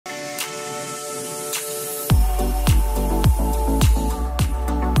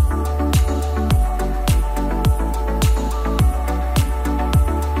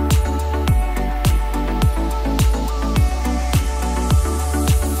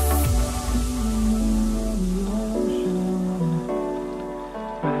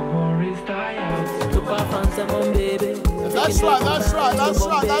That's right, that's right, that's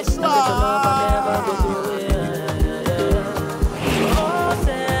right, that's right.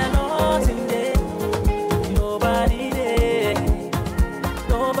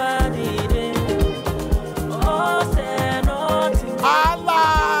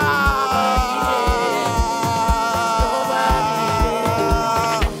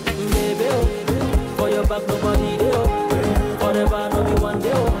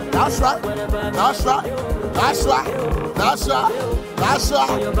 That's right. That's right. That's right. That's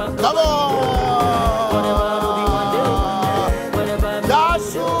right. Come on.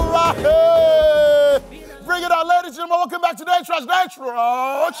 That's right. Bring it on, ladies and gentlemen. Welcome back to Day Trash.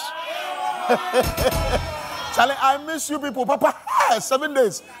 Charlie, I miss you people. Papa, 7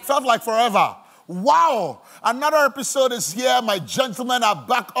 days. Felt like forever. Wow. Another episode is here. My gentlemen are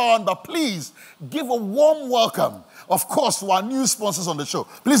back on. But please, give a warm welcome, of course, to our new sponsors on the show.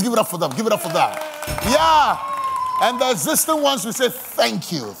 Please give it up for them. Give it up for them. Yeah. And the existing ones, we say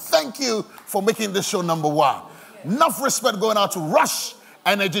thank you. Thank you for making this show #1. Enough respect going out to Rush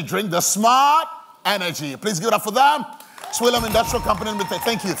Energy Drink, the Smart Energy. Please give it up for them. Swillam Industrial Company Limited.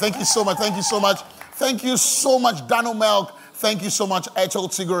 Thank you. Thank you so much. Thank you so much. Thank you so much, Dano Milk. Thank you so much, HL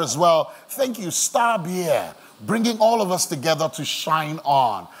Tigger as well. Thank you, Star Beer, bringing all of us together to shine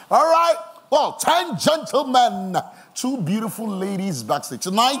on. All right. Well, 10 gentlemen, 2 beautiful ladies backstage.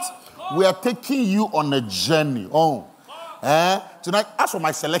 Tonight, we are taking you on a journey. Tonight, as for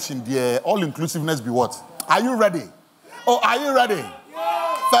my selection, dear, all-inclusiveness be what? Are you ready? Oh, are you ready?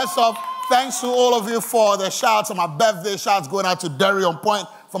 First off, thanks to all of you for the shouts on my birthday. Shouts going out to Derry on point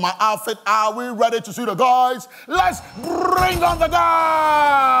for my outfit. Are we ready to see the guys? Let's bring on the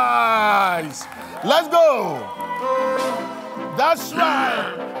guys. Let's go. That's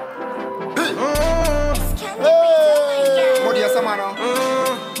right. Hey. What do you say, man?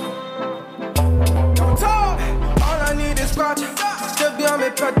 All I need is scratch. To be on me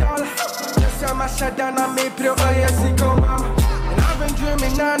pedal. Just on my shut down on me, pro mama. And I've been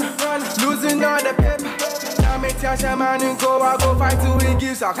dreaming on, losing all the paper. Now me tell your man and go, I go fight till he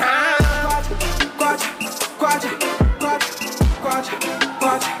gives up. Quatch.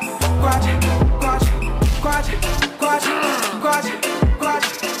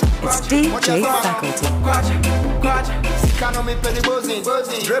 It's DJ Faculty. Can't me penny buzzing.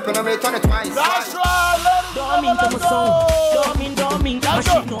 Dripping on me, turn it twice. That's right,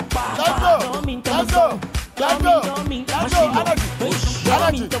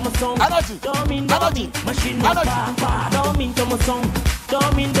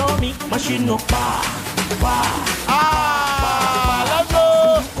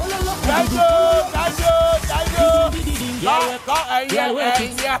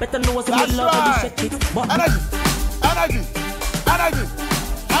 Let's better know what's in the love of the shit. Energy.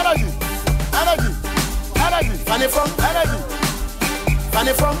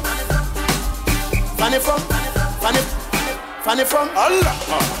 Funny from. Allah.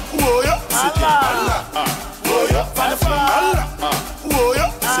 Whoa, yeah. Allah. Whoa, yeah. Funny from. Allah. Whoa,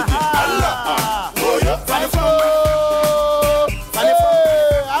 yeah. Allah. Whoa, yeah. Funny from.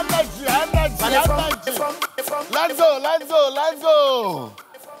 Let's go.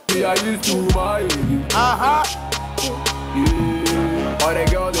 I used to buy you. Yeah. All the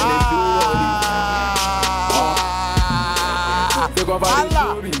girls in the Allah.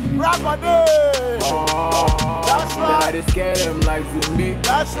 Rock my day. That's right. I just scare them like to me.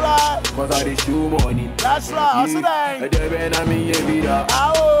 That's right. Cause I just show money. That's right. I'll sit down. I just been I'm in Yevida.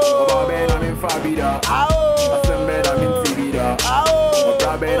 I'm in Fabida. I'm in Tibida.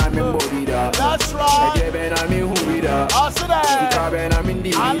 I'm in Bobida. That's right. I just been I'm in Hubida. I'll sit down. I'm in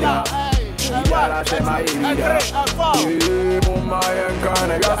Divida. I say my Evida.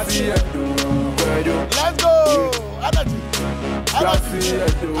 Let's go. Energy.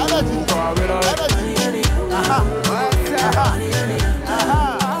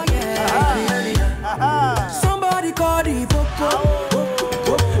 Somebody call the popo.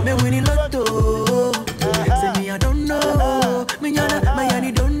 Me winning lotto. Say me I don't know. Me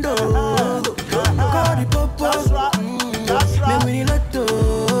yani don't know. Call the popo. Me winning lotto.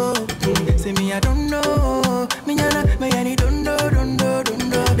 Say me I don't know. Me yani don't know.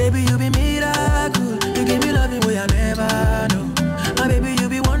 Baby you be miracle. You give me loving way I never know. My baby you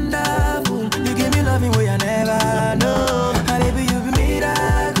be wonderful. You give me loving way I never know. My baby you be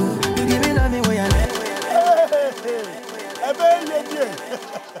miracle. You give me loving way I never.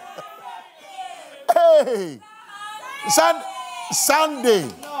 Hey, Sunday.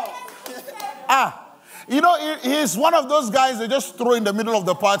 You know, he's one of those guys they just throw in the middle of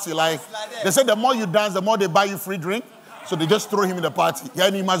the party. Like they say, the more you dance, the more they buy you free drink. So they just throw him in the party. Yeah,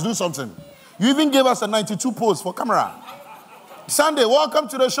 and he must do something. You even gave us a 92 pose for camera. Sunday, welcome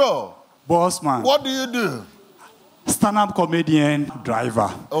to the show. Boss man. What do you do? Stand-up comedian,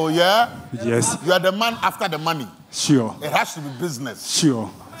 driver. Oh, yeah? Yes. You are the man after the money. Sure. It has to be business. Sure.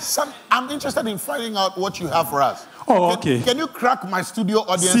 I'm interested in finding out what you have for us. Oh, okay. Can you crack my studio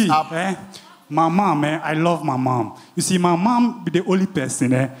audience up? My mom, I love my mom. You see, my mom be the only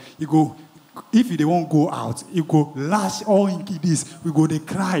person, you go, if they won't go out, you go lash all into this. We go, they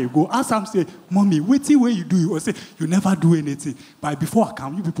cry. You go ask them, say, Mommy, wait till where you do. You will say, you never do anything. But before I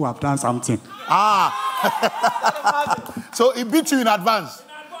come, you people have done something. So it beat you in advance?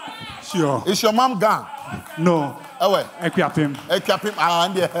 Sure. Is your mom gone? No. Oh, wait. Equiapim.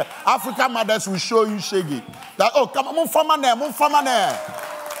 African mothers will show you shaggy. That, oh, come on, move from there.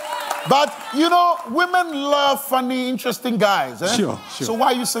 But, you know, women love funny, interesting guys. Eh? Sure. So why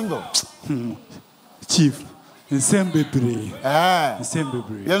are you single? Chief, in same baby. In same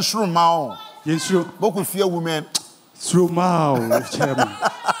baby. Yen shrew mao. Yen shrew. Both with fear women. Shrew mao, chairman.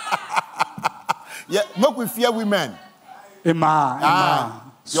 Yeah, make we fear women. Emma.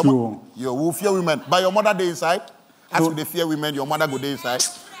 Sure. You will fear women. But your mother dey inside? As with the fear women, your mother go dey inside?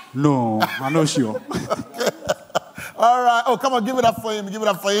 No, I'm not sure. Okay. All right. Oh, come on, give it up for him. Give it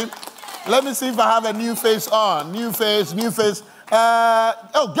up for him. Let me see if I have a new face on. New face.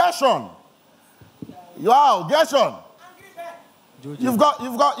 Gershon. Wow, Gershon. You've got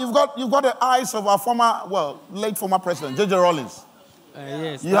the eyes of our late former president, J.J. Rollins.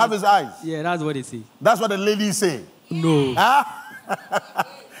 Yes. You have his eyes. Yeah, that's what they say. That's what the ladies say. No.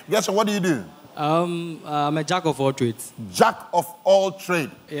 Gershon, what do you do? I'm a jack of all trades. Jack of all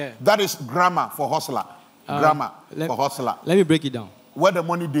trades. Yeah. That is grammar for hustler. Grammar for hustler. Let me break it down. Where the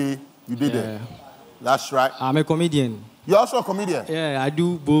money day, you did it. That's right. I'm a comedian. You're also a comedian? Yeah, I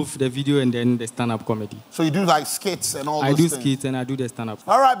do both the video and then the stand-up comedy. So you do like skits and all those things? I do skits and I do the stand-up.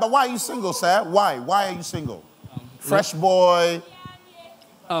 All right, but why are you single, sir? Why? Why are you single? Fresh boy?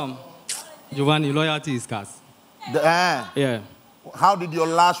 Giovanni, loyalty is scarce. Yeah. How did your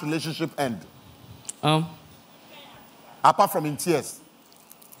last relationship end? Apart from in tears.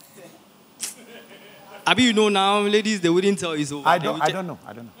 Abi, you know now, ladies, they wouldn't tell you it's over. I don't know.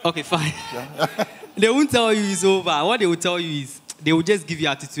 Okay, fine. Yeah. They won't tell you it's over. What they will tell you is they will just give you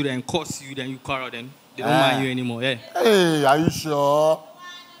attitude and curse you, then you quarrel, then they don't mind you anymore. Yeah. Hey, are you sure?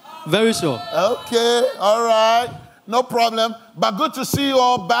 Very sure. Okay, all right. No problem. But good to see you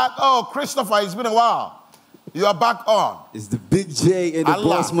all back. Oh, Christopher, it's been a while. You are back on. It's the Big J and the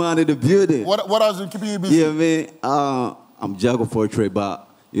boss man in the building. What else is keeping you busy? Yeah, man. I'm jack of all trades, but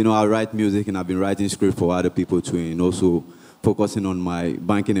you know, I write music and I've been writing scripts for other people too, and also focusing on my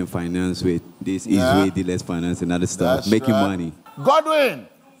banking and finance with this Easy Dealers Finance and other stuff, making money. Godwin,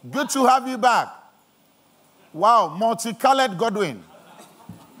 good to have you back. Wow, multicolored Godwin.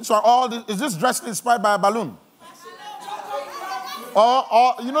 Is this dress inspired by a balloon?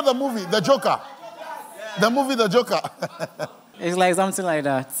 Or you know the movie, The Joker? The movie, The Joker. It's like something like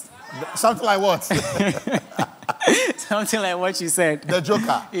that. Something like what? Something like what you said. The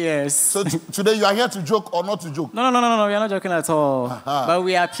Joker? Yes. So today you are here to joke or not to joke? No, we are not joking at all. But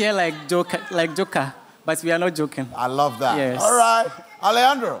we appear like Joker, but we are not joking. I love that. Yes. All right.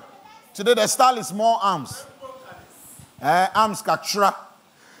 Alejandro, today the style is more arms. Arms katra.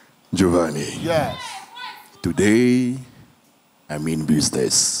 Giovanni. Yes. Today, I'm in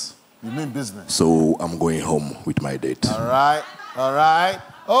business. You mean business? So I'm going home with my date. All right.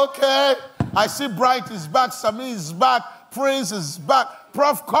 Okay. I see Bright is back, Sami is back, Prince is back,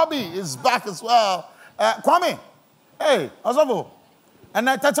 Prof. Kobe is back as well. Kwame, hey, Osavo, and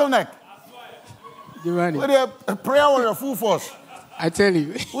that turtleneck. Giovanni. With a prayer warrior full force. I tell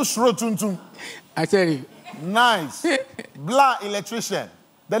you. Who's Rotuntum? I tell you. Nice. Blah electrician.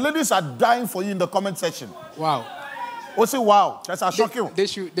 The ladies are dying for you in the comment section. Wow. What's it wow? That's a shock you. They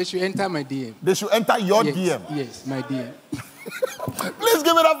should enter my DM. They should enter your DM. Yes, my DM. Please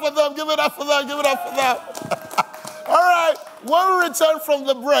give it up for them. Give it up for them. All right. When we return from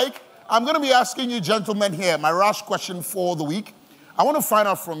the break, I'm going to be asking you gentlemen here my last question for the week. I want to find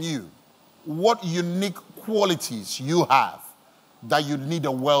out from you what unique qualities you have that you need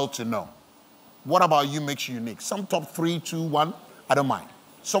the world to know. What about you makes you unique? Some top 3, 2, 1, I don't mind.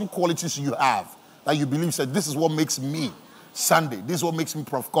 Some qualities you have that you believe said, this is what makes me Sunday. This is what makes me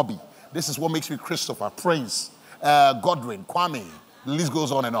Prof. Kobe. This is what makes me Christopher, Prince, Godwin, Kwame. The list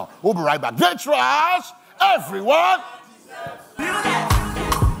goes on and on. We'll be right back. Get trash, everyone.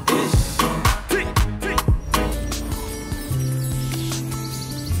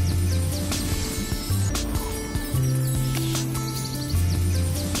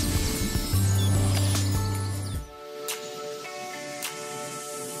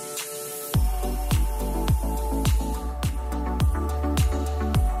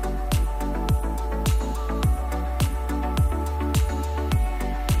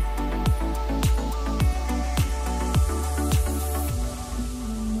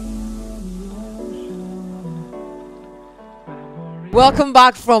 Welcome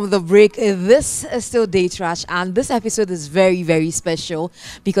back from the break. This is still Day Trash, and this episode is very, very special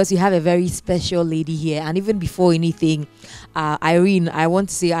because we have a very special lady here. And even before anything, Irene, I want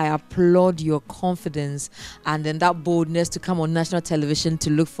to say I applaud your confidence and then that boldness to come on national television to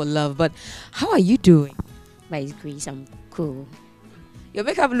look for love. But how are you doing? By His grace, I'm cool. Your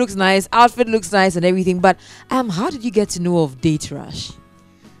makeup looks nice, outfit looks nice, and everything. But how did you get to know of Day Trash?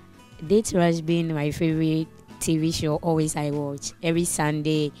 Day Trash being my favorite TV show, always I watch. Every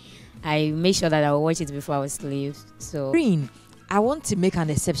Sunday, I make sure that I will watch it before I sleep. So, Irene, I want to make an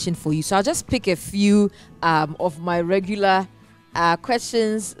exception for you. So I'll just pick a few of my regular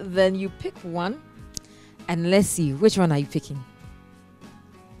questions. Then you pick one. And let's see. Which one are you picking?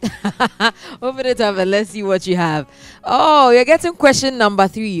 Open it up and let's see what you have. Oh, you're getting question number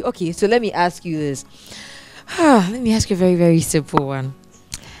 3. Okay, so let me ask you this. Let me ask you a very, very simple one.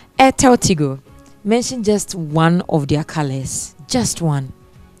 Airtel Tigo. Mention just one of their colors. Just one.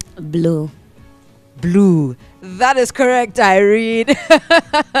 Blue. Blue. That is correct, Irene.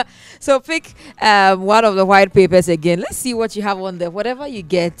 So pick one of the white papers again. Let's see what you have on there. Whatever you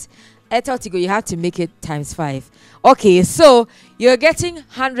get, Airtel Tigo, you have to make it ×5. Okay, so you're getting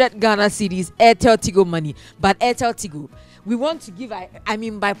 100 Ghana cedis Airtel Tigo money. But Airtel Tigo, we want to give, I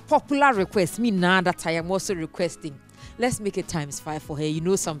mean, by popular request, me now that I am also requesting, let's make it ×5 for her. You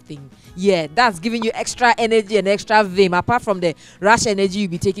know something? Yeah, that's giving you extra energy and extra vim. Apart from the rush energy you'll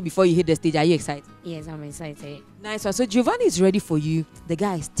be taking before you hit the stage. Are you excited? Yes, I'm excited. Nice one. So Giovanni is ready for you. The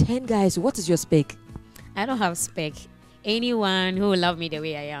guys, 10 guys. What is your spec? I don't have spec. Anyone who will love me the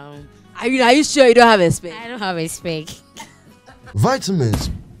way I am. Are you sure you don't have a spec? I don't have a spec.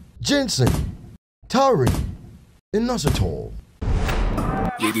 Vitamins, ginseng, taurine, and not at all.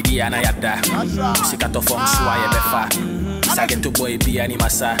 Yedidi anayada Sikato from Swaya Befa Sageto boy be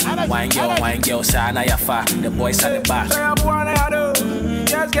animasa Wine girl sa anayafa The boys at the back.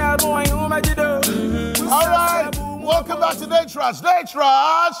 Alright, welcome back to Day Trash. Day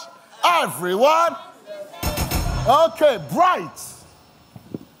Trash, everyone. Okay, Bright.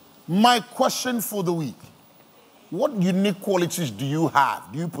 My question for the week. What unique qualities do you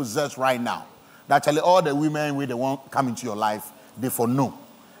have, do you possess right now? That actually all the women with the one come into your life, they for no.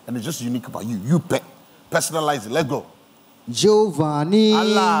 And it's just unique about you. You personalize it. Let's go. Giovanni.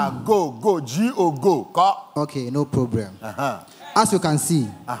 Allah, go. G-O, go. Okay, no problem. As you can see,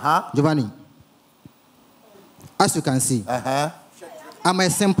 Giovanni, as you can see, I'm a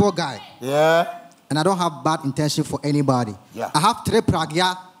simple guy. Yeah. And I don't have bad intention for anybody. Yeah. I have 3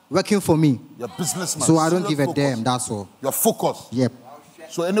 pragya working for me. You're a businessman. So I don't give a focus. damn, that's all. You're focused. Yep.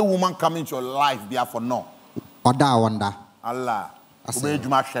 So any woman coming into your life, they are for no. Wanda. Allah.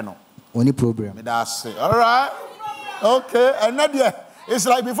 Only problem. That's it. All right. Okay. And Nadia, it's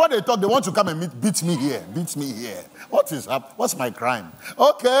like before they talk, they want to come and beat me here. What is up? What's my crime?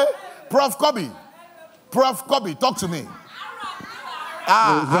 Okay. Prof. Kobe, talk to me.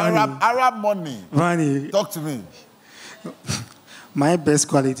 Arab money. Vani. Talk to me. My best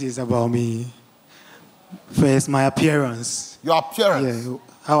quality is about me. First, my appearance. Your appearance? Yeah.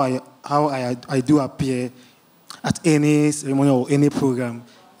 How I do appear at any ceremony or any program.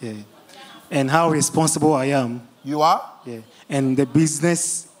 Yeah. And how responsible I am. You are? Yeah. And the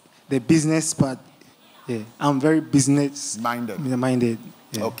business part. Yeah. I'm very business minded.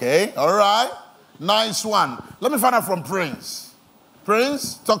 Yeah. Okay. All right. Nice one. Let me find out from Prince.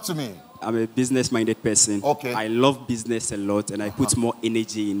 Prince, talk to me. I'm a business-minded person. Okay. I love business a lot, and I put more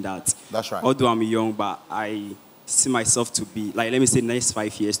energy in that. That's right. Although I'm young, but I see myself to be, like, let me say, next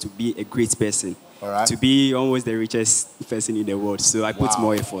 5 years, to be a great person. All right. To be almost the richest person in the world. So I put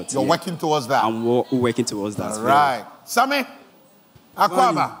more effort. You're working towards that. I'm working towards that. All right. Sammy,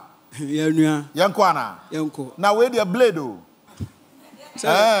 Akwaba. Yankwana. Now where the blade do?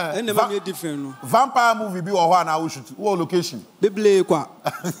 Vampire movie be or one now shoot. What location?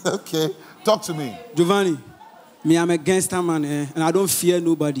 Okay. Talk to me. Giovanni, me I'm a gangster man and I don't fear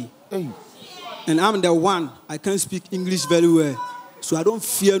nobody. Hey. And I'm the one. I can speak English very well. So I don't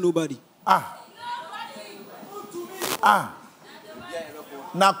fear nobody.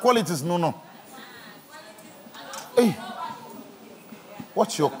 Now qualities no. Hey.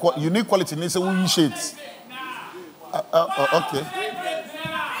 What's your unique quality? They say we shades. Okay.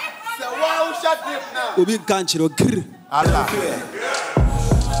 Obi kanchiro grr. Allah.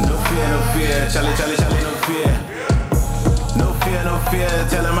 No fear, Charlie, no fear. No fear,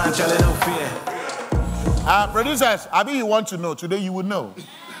 tell a man, Charlie, no fear. Producers, I mean you want to know. Today you will know.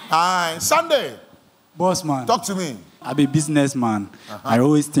 Sunday. Boss man. Talk to me. I'm a businessman. I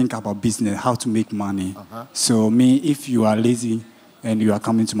always think about business, how to make money. So me, if you are lazy and you are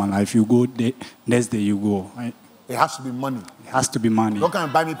coming to my life, you go next day you go. It has to be money. It has to be money. Don't come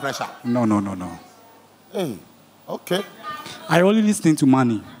and buy me pressure. No. Hey, okay. I only listen to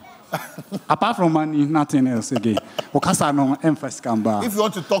money. Apart from money, nothing else again. If you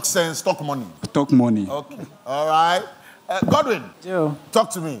want to talk sense, talk money. Talk money. Okay. All right. Godwin, Joe. Talk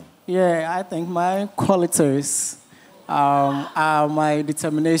to me. Yeah, I think my qualities are my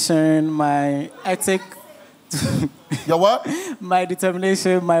determination, my ethic. Your what? My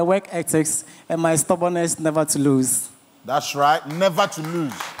determination, my work ethics, and my stubbornness never to lose. That's right. Never to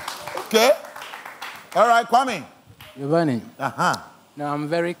lose. Okay. All right, Kwame. Giovanni. Now, I'm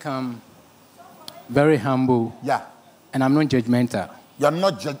very calm, very humble. Yeah. And I'm not judgmental. You're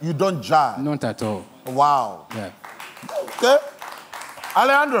not, you don't judge. Not at all. Wow. Yeah. Okay.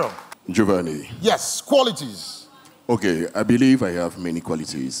 Alejandro. Giovanni. Yes, qualities. Okay, I believe I have many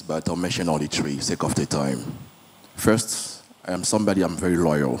qualities, but I'll mention only three, sake of the time. First, I am somebody I'm very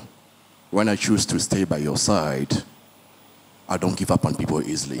loyal. When I choose to stay by your side, I don't give up on people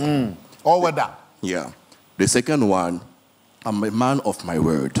easily. All weather. Yeah. The second one, I'm a man of my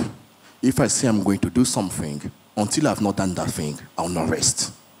word. If I say I'm going to do something, until I've not done that thing, I'll not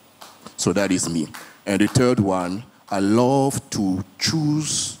rest. So that is me. And the third one, I love to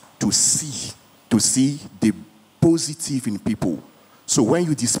choose to see the positive in people. So when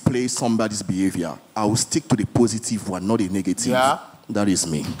you display somebody's behavior, I will stick to the positive one, not the negative. Yeah. That is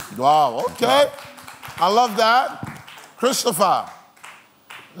me. Wow, okay. I love that. Christopher,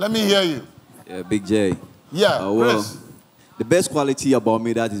 let me hear you. Yeah, Big J. Yeah, well, Chris. the best quality about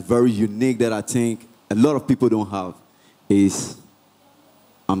me that is very unique that I think a lot of people don't have is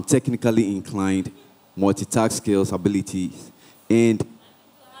I'm technically inclined, multitask skills, abilities, and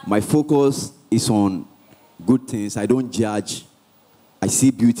my focus is on good things. I don't judge. I see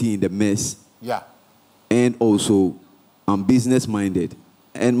beauty in the mess. Yeah. And also, I'm business-minded.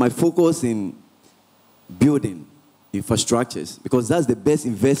 And my focus in building infrastructures, because that's the best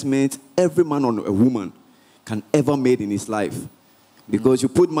investment every man or a woman can ever make in his life. Because you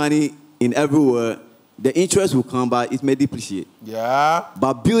put money in everywhere, the interest will come, but it may depreciate. Yeah.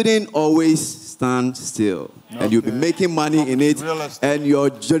 But building always stands still. Okay. And you'll be making money in it, and your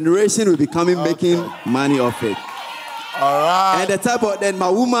generation will be coming making money off it. All right. And the type of, then my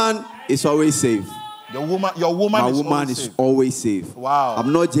woman is always safe. Your woman is always safe. Wow.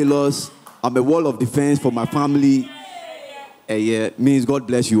 I'm not jealous. I'm a wall of defense for my family. Yeah, means God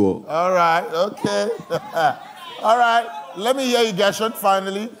bless you all. All right, okay. All right, let me hear you, Gershon,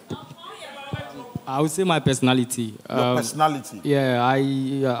 finally. I would say my personality. Your personality? Yeah,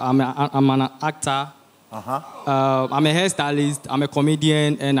 I'm an actor. I'm a hairstylist, I'm a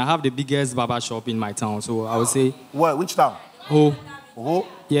comedian, and I have the biggest barber shop in my town. So I would say... Where? Which town? Ho. Ho?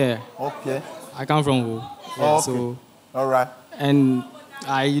 Yeah. Okay. I come from Ho. Yeah, okay. So, all right. And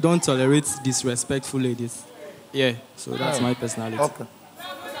I don't tolerate disrespectful ladies. Yeah, so that's my personality. Okay.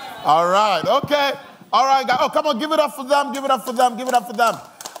 All right, okay. All right, guys. Oh, come on, give it up for them, give it up for them, give it up for them.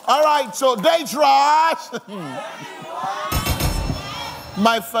 All right, so Date Rush.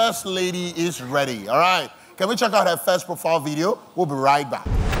 My first lady is ready, all right? Can we check out her first profile video? We'll be right back.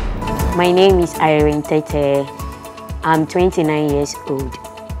 My name is Irene Tete. I'm 29 years old.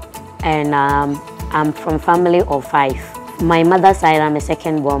 And I'm from family of 5. My mother's side, I'm a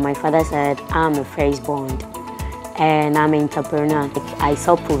second born. My father's side, I'm a firstborn. And I'm an entrepreneur. I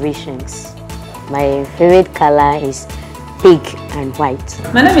sell provisions. My favorite color is pink and white.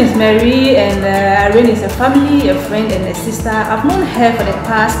 My name is Mary, and Irene is a family, a friend, and a sister. I've known her for the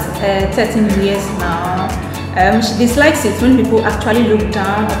past 13 years now. She dislikes it when people actually look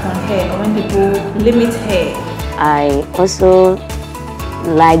down upon her, or when people limit her. I also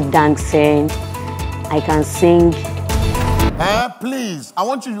like dancing. I can sing. Please, I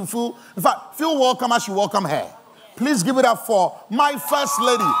want you to feel, in fact, feel welcome as you welcome her. Please give it up for my first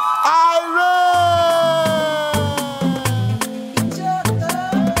lady, Irene!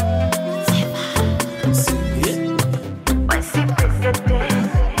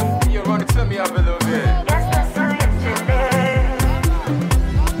 You're going to turn me up a little bit.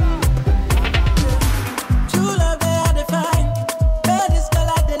 True love, they are defined. Bad is the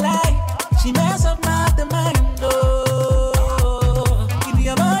light, the light. She mess up my the mind. Oh, give me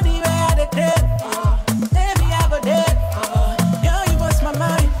your money where the crib. Baby, I go dead. Yo, you bust my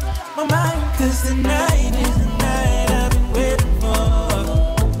mind, my mind.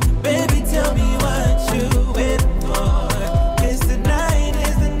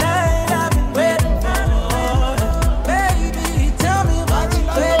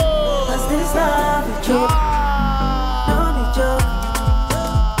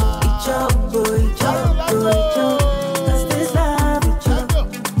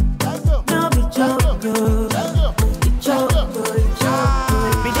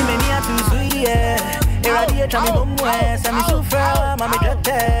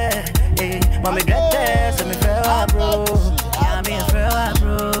 Mommy get there, so me feel bro. Yeah, me feel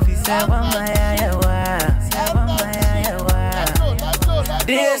bro. He said, one by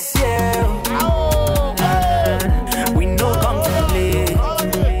this year, we know come to play.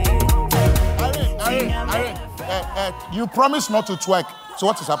 You promised not to twerk. So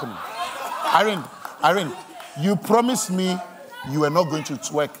what is happening? Irene, you promised me you were not going to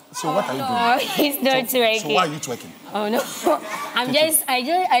twerk. So what are you doing? Oh, he's not twerking. So why are you twerking? Oh no,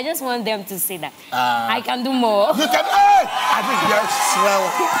 I just want them to see that I can do more. You can. Hey, I think yes,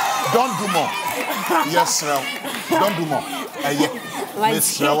 don't do more. Yes, don't do more. Yeah,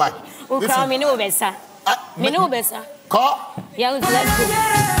 Miss why? Call me no better. Me no better. Call. Yeah, let's go.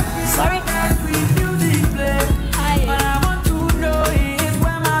 Sorry.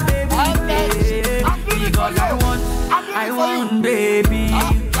 I want baby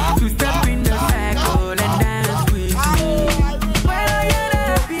to step in the circle and dance with me. When I hear the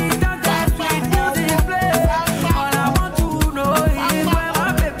beat of that sweet music play, all I want to know is where my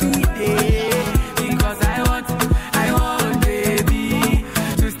baby is. Because I want baby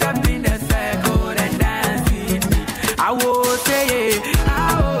to step in the circle and dance with me. I will say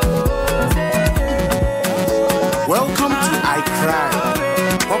Welcome to I Cry,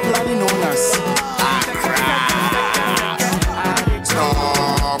 popularly known as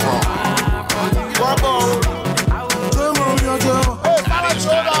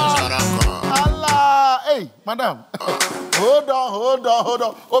Madam, hold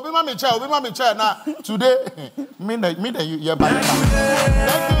on. Obi mami chair. Now today, me you back.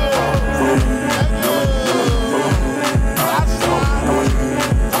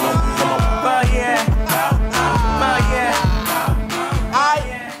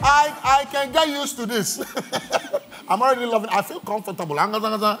 I can get used to this. I'm already loving it. I feel comfortable.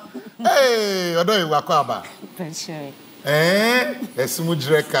 Hey, odo iwakwaba. Sure.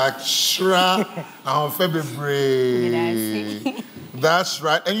 That's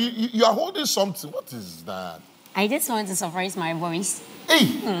right. And you are holding something. What is that? I just want to surprise my boys. Hey,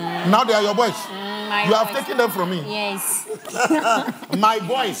 now they are your boys. You have taken them from me. Yes. My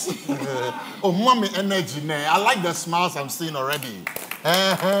boys. Oh, mommy energy. I like the smiles I'm seeing already.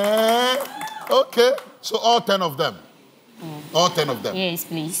 Okay, so all 10 of them. All 10 of them. Yes,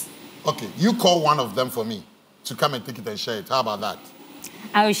 please. Okay, you call one of them for me to come and take it and share it. How about that?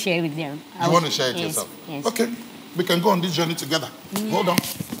 I will share with them. You want to share it yourself? Yes. Okay, we can go on this journey together. Hold on.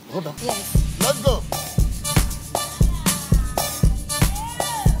 Yes. Let's go.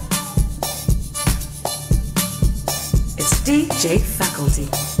 It's DJ Faculty.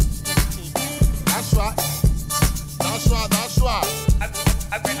 That's right.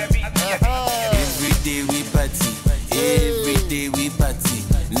 Every day we party. Every day we party.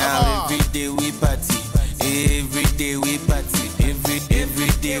 Now every day we party. Every day we party. Every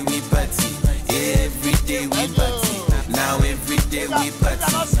day we party. Every day we party. Now every day we party.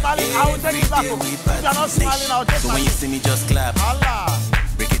 Every day we party. So when you see me just clap.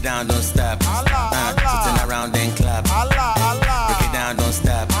 Break it down, don't stop. So turn around and clap. Break it down, don't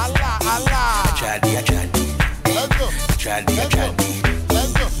stop. I tried it.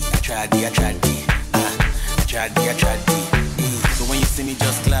 So when you see me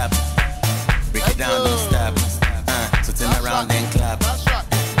just clap. Break it down, don't stop. So turn around and clap.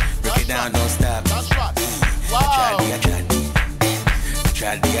 Break it down, don't stop. I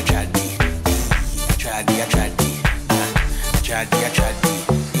tried it.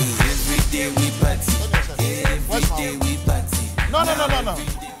 Every day we party. Every day we party. No.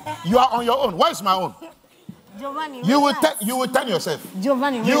 You are on your own. Why is my own? Giovanni, You will turn yourself.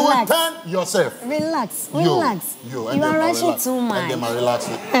 Giovanni, You will relax. turn yourself. Relax. You are rushing too much. And then relax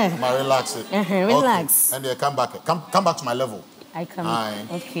it. Relax it. Relax. Okay. And then come back to my level. I come. Aye.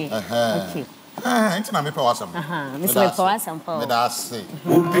 Okay. Okay. Ain't na me power some. Miss me power some power. Me da say.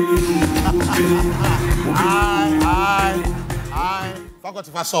 Aye. Forgot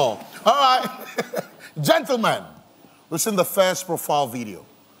if I saw. All right. Gentlemen, we've seen the first profile video.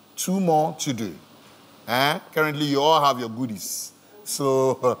 2 more to do. Currently, you all have your goodies.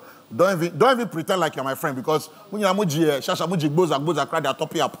 So don't even pretend like you're my friend, because when you're boza cry, they'll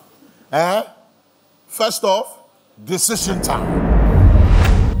top you up. First off, decision time.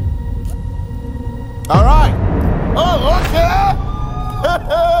 All right. Oh, okay.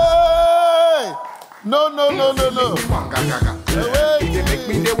 Hey. No. They make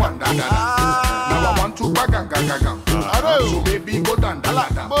me the one now I want to so baby go down.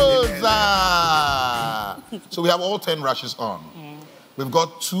 So we have all 10 rushes on. We've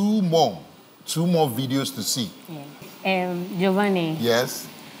got 2 more videos to see. Giovanni. Yes.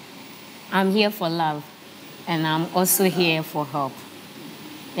 I'm here for love, and I'm also here for help.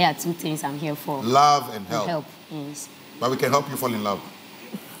 There are two things I'm here for. Love and help. Help, yes. But we can help you fall in love.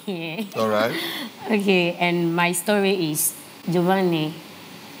 Yeah. All right. Okay, and my story is, Giovanni,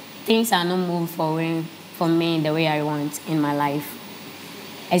 things are not moving forward for me the way I want in my life,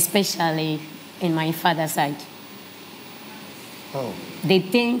 especially in my father's side. Oh. They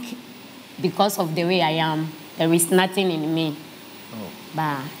think because of the way I am, there is nothing in me. Oh.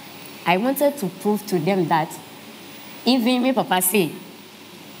 But I wanted to prove to them that even my papa say,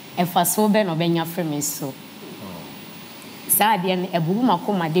 if I saw Ben or Benya from me so.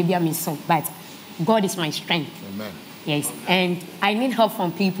 But God is my strength. Amen. Yes, and I need help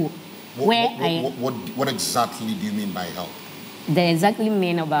from people. What exactly do you mean by help? The exactly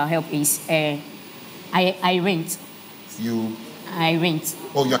mean about help is I rent. I rent.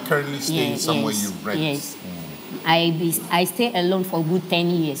 Oh, you're currently staying somewhere you rent. Yes. I stay alone for a good 10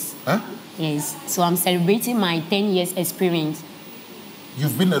 years. Huh? Yes. So I'm celebrating my 10 years experience.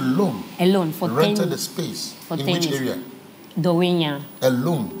 You've been alone? Alone for 10 years. Rented a space? For in 10 which years. area? Dowenya.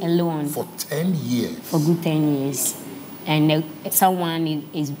 Alone? Alone. For 10 years? For good 10 years. And someone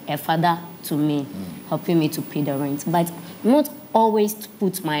is a father to me, helping me to pay the rent. But not always to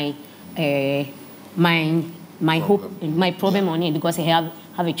put my hope, my problem on it, because I have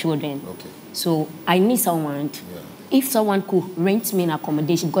a children. Okay. So I need someone. If someone could rent me an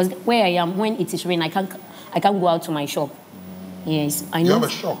accommodation, because where I am, when it is rain, I can't go out to my shop. Yes, I know. You have a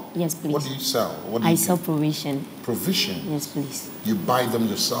shop? Yes, please. What do you sell? I sell provision. Provision? Yes, please. You buy them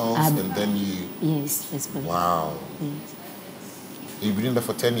yourself and then you... Yes, please. Wow. Yes. You've been in there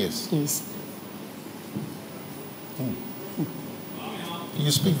for 10 years? Yes.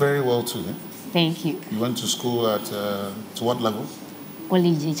 You speak very well too. Eh? Thank you. You went to school at, to what level?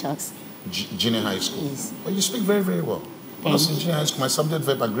 Only J-Chucks. Junior high school? Yes. But you speak very, very well. When I was in junior high school, my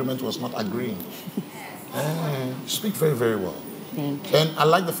subject-verb agreement was not agreeing. You speak very, very well. Thank you. And I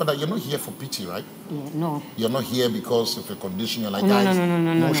like the fact that you're not here for pity, right? Yeah, no. You're not here because of a condition. You're like, No, guys,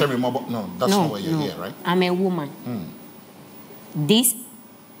 no. That's not why you're here, right? I'm a woman. This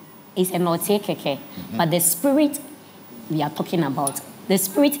is a naughty keke, but the spirit we are talking about, the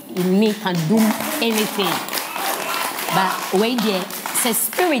spirit in me can do anything. But wait there, the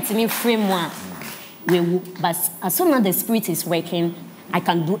spirit in me framework. But as soon as the spirit is working, I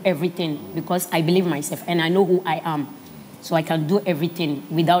can do everything because I believe myself and I know who I am. So I can do everything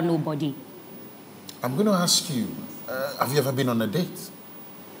without nobody. I'm going to ask you, have you ever been on a date?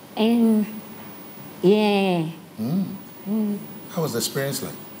 Yeah. How was the experience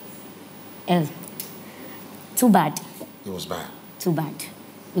like? Too bad. It was bad? Too bad.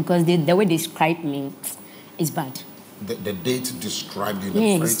 Because the way they described me is bad. The date described you in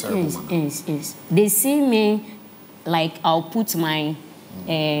a very terrible manner? Yes. They see me like I'll put my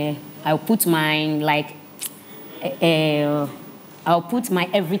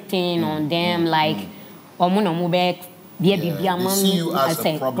everything on them, like they see you as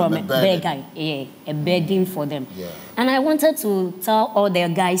a problem, a burden. A burden for them. Yeah. And I wanted to tell all the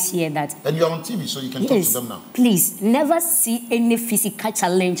guys here that... And you're on TV, so you can talk to them now. Please, never see any physical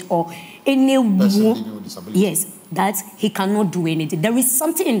challenge or any... Person living with disability. Yes, that he cannot do anything. There is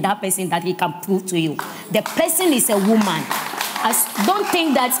something in that person that he can prove to you. The person is a woman. Don't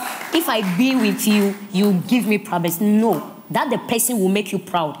think that if I be with you, you give me problems. No, that the person will make you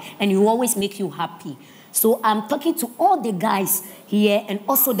proud and will always make you happy. So I'm talking to all the guys here and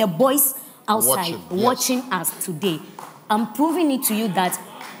also the boys outside watching us today. I'm proving it to you that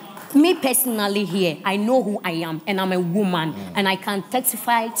me personally here, I know who I am and I'm a woman and I can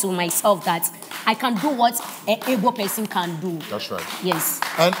testify to myself that I can do what an able person can do. That's right. Yes.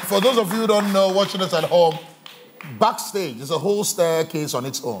 And for those of you who don't know, watching us at home, backstage is a whole staircase on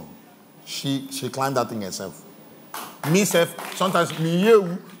its own. She climbed that thing herself. Myself, sometimes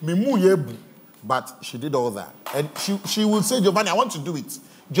but she did all that. And she will say, Giovanni, I want to do it.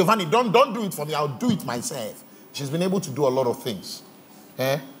 Giovanni, don't do it for me. I'll do it myself. She's been able to do a lot of things.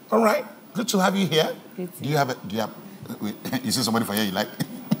 All right. Good to have you here. Do you have you see somebody for here you like?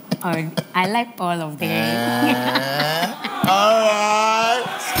 I like all of them. All right.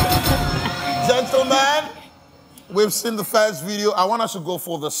 Gentlemen, we've seen the first video. I want us to go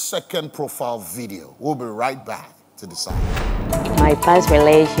for the second profile video. We'll be right back to decide. My past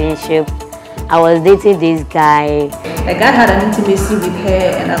relationship, I was dating this guy. The guy had an intimacy with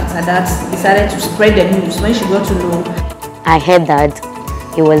her, and after that, he decided to spread the news. When she got to know, I heard that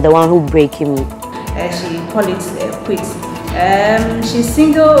he was the one who broke me. She called it quits. She's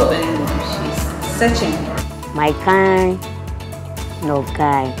single and she's searching. My kind of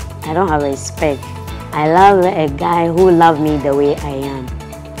guy, I don't have respect. I love a guy who loves me the way I am,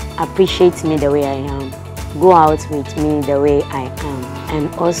 appreciates me the way I am. go out with me the way I am. And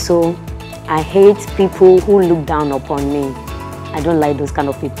also, I hate people who look down upon me. I don't like those kind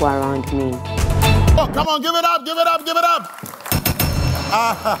of people around me. Oh, come on, give it up, give it up, give it up.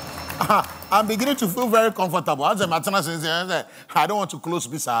 I'm beginning to feel very comfortable. As a matana says, I don't want to close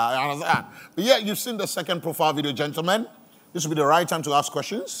this. But yeah, you've seen the second profile video, gentlemen. This will be the right time to ask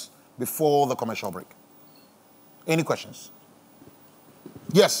questions before the commercial break. Any questions?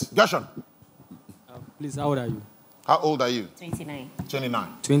 Yes, Gershon. Please, how old are you? How old are you? 29. 29.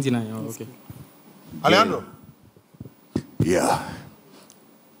 29, oh, okay. Alejandro? Yeah.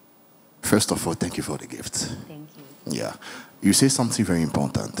 First of all, thank you for the gift. Thank you. Yeah. You say something very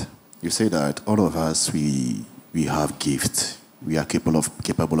important. You say that all of us, we have gifts. We are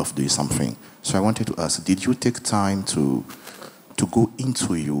capable of doing something. So I wanted to ask, did you take time to go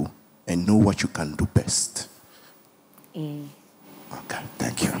into you and know what you can do best? Okay,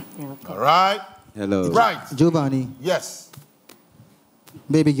 thank you. All right. Hello. Right. Giovanni, Yes.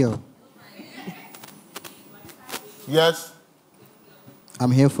 baby girl, Yes.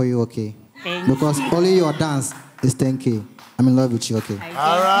 I'm here for you, okay? Thank you. Because only your dance is 10K. I'm in love with you, okay?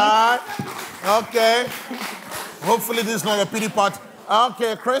 All right. Okay. Hopefully this is not a pity part.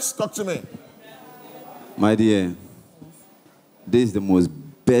 Okay, Chris, talk to me. My dear, this is the most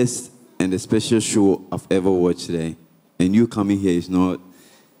best and the special show I've ever watched today. And you coming here is not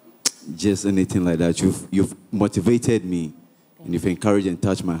just anything like that. You've motivated me, and you've encouraged and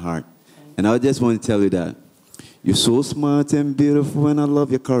touched my heart. And I just want to tell you that you're so smart and beautiful, and I love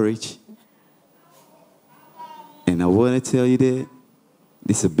your courage. And I want to tell you that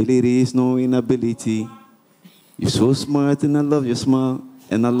disability is no inability. You're so smart, and I love your smile,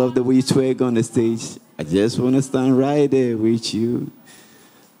 and I love the way you twag on the stage. I just want to stand right there with you.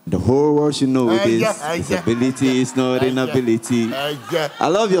 The whole world should know this. Disability is not inability. I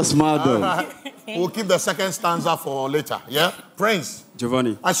love your smile, though. Right. We'll keep the second stanza for later. Yeah? Prince.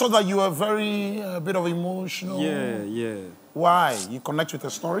 Giovanni. I saw that you were a bit of emotional. Yeah. Why? You connect with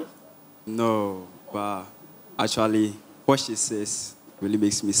the story? No, but actually, what she says really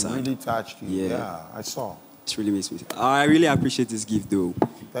makes me sad. Really touched you. Yeah, I saw. It really makes me sad. I really appreciate this gift, though.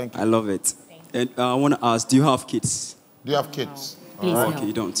 Thank you. I love it. And I want to ask, do you have kids? Do you have kids? Please, All right. no. Okay,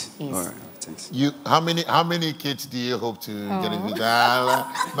 you don't. Yes. All right, thanks. You how many kids do you hope to get in with?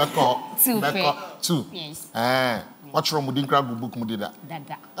 Two. Yes. What's wrong with the book?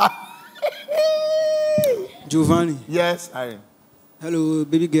 Dada. Giovanni. Yes, Irene. Hello,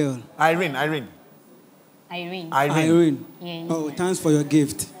 baby girl. Irene. Irene. Irene. Yeah. Oh, thanks for your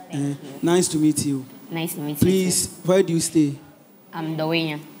gift. Nice to meet you. Nice to meet you. Please, where do you stay? I'm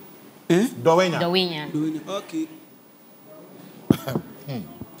Dowenya. Dowenya. Okay.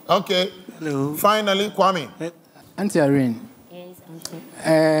 Okay. Hello. Finally, Kwame. Auntie Irene. Yes, Auntie.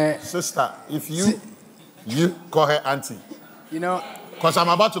 Sister, if you call her auntie. You know, because I'm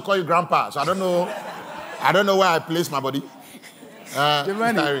about to call you grandpa, so I don't know where I place my body.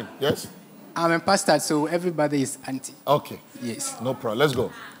 Giovanni. Irene, yes? I'm a pastor, so everybody is auntie. Okay. Yes. No problem. Let's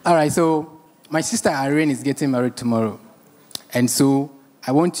go. All right, so my sister Irene is getting married tomorrow. And so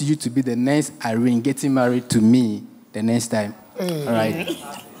I want you to be the next Irene getting married to me the next time. Hey. All right.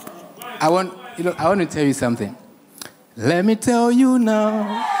 I want to tell you something. Let me tell you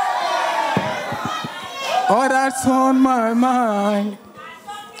now all that's on my mind.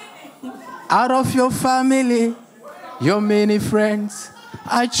 Out of your family, your many friends,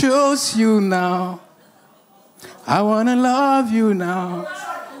 I chose you now. I wanna love you now.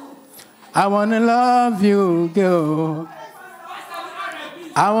 I wanna love you, girl.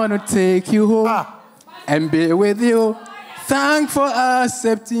 I wanna take you home and be with you. Thank for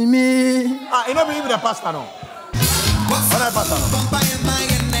accepting me. You know me even the pastor now. When I pastor now.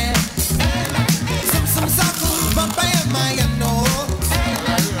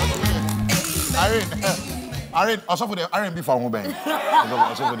 Irene, also for the Irene before home bang.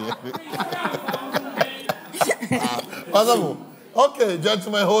 Okay,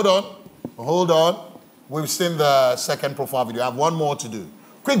 gentlemen, hold on. We've seen the second profile video. I have one more to do.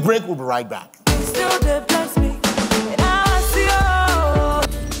 Quick break, we'll be right back. Still they bless me, and I see you.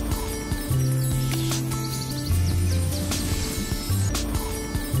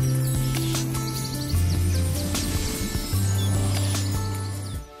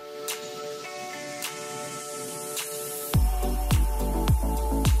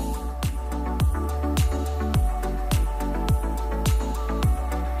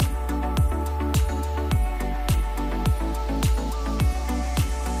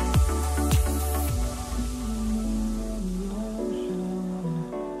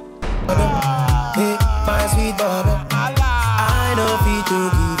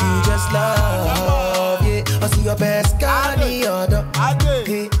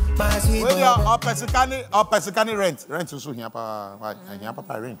 my sweet Where are Pesicani rent? Rent is here, Papa.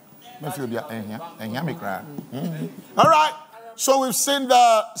 Irene. All right. So we've seen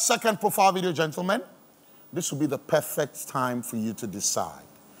the second profile video, gentlemen. This will be the perfect time for you to decide.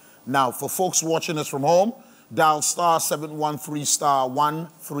 Now, for folks watching us from home, dial star 713 star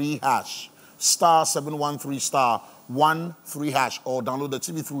 13 hash. Star 713 star 13 hash, or download the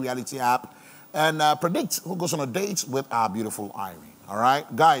TV3 Reality app and predict who goes on a date with our beautiful Irene. All right?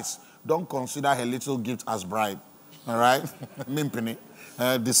 Guys, don't consider her little gift as bribe. All right? Mimpini.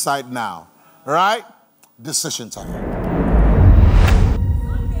 Decide now. All right? Decision time.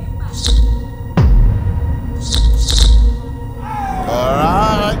 All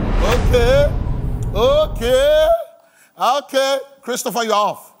right. Okay. Christopher, you're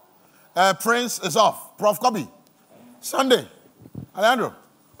off. Prince is off. Prof. Kobe. Sunday. Alejandro.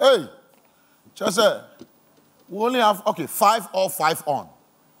 Hey. Just we only have, 5 off, 5 on.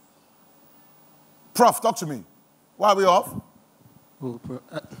 Prof, talk to me. Why are we off?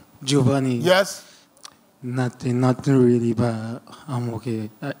 Giovanni. Yes? Nothing really, but I'm okay.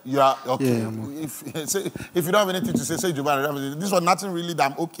 Yeah, okay. Yeah, I'm okay. If you don't have anything to say Giovanni. This was nothing really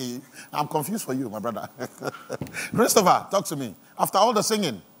that I'm okay. I'm confused for you, my brother. Christopher, talk to me. After all the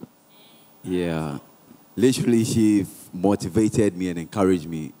singing. Yeah. Literally, she motivated me and encouraged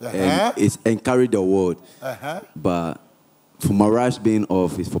me. And it's encouraged the word. But for my rush being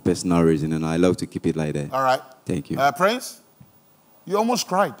off is for personal reason, and I love to keep it like that. All right. Thank you. Prince, you almost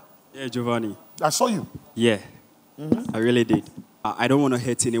cried. Yeah, Giovanni. I saw you. Yeah, I really did. I don't want to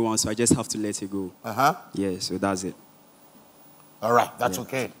hurt anyone, so I just have to let it go. Yeah, so that's it. All right, that's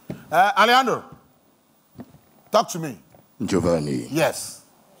okay. Alejandro, talk to me. Giovanni. Yes.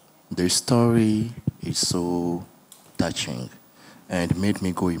 The story is so touching and made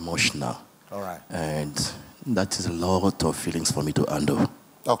me go emotional. All right. And that is a lot of feelings for me to handle.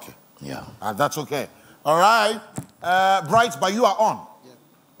 Okay. Yeah. That's okay. All right. Bright, but you are on.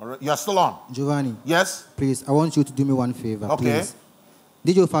 All right. You are still on. Giovanni. Yes? Please, I want you to do me one favor, Okay. please.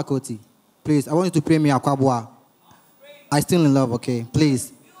 DJ faculty, please, I want you to play me Akwabwa. I still in love, okay?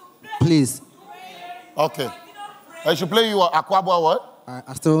 Please. Please. Okay. I should play you Akwabwa what?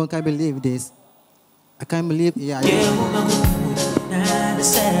 I still can't believe this. I can't believe, yeah.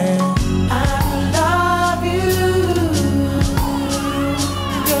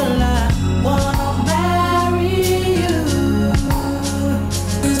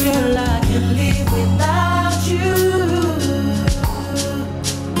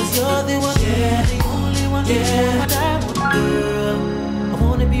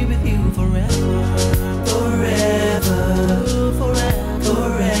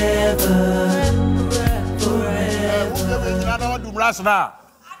 Now.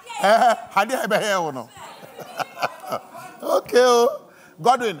 Okay.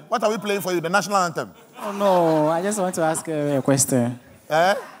 Godwin, what are we playing for you? The national anthem? Oh, no. I just want to ask her a question.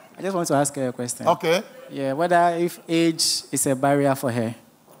 I just want to ask her a question. Okay. Yeah, whether if age is a barrier for her.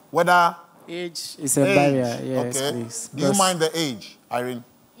 Whether? Age is a barrier, yes, okay. Please. Do you mind the age, Irene?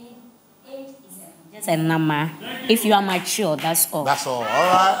 Just a number. If you are mature, that's all. That's all. All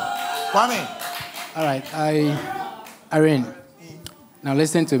right. Kwame. All right. Irene, now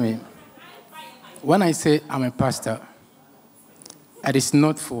listen to me. When I say I'm a pastor, it is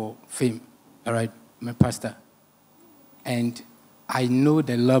not for fame. All right? I'm a pastor. And I know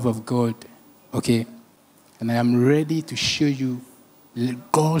the love of God, okay? And I am ready to show you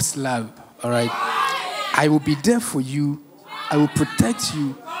God's love, all right? I will be there for you. I will protect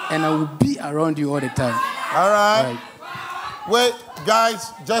you. And I will be around you all the time. All right. All right. Wait,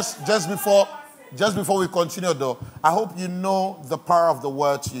 guys, just before we continue, though, I hope you know the power of the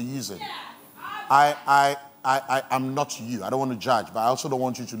words you're using. I'm not you. I don't want to judge, but I also don't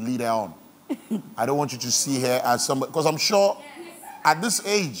want you to lead her on. I don't want you to see her as somebody, because I'm sure at this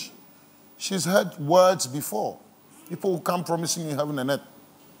age, she's heard words before. People who come promising you heaven and earth,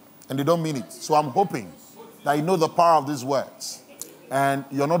 and they don't mean it. So I'm hoping that you know the power of these words. And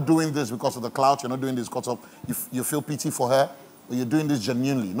you're not doing this because of the clout. You're not doing this because of you feel pity for her, but you're doing this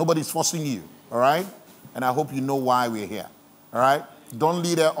genuinely. Nobody's forcing you, all right? And I hope you know why we're here, all right? Don't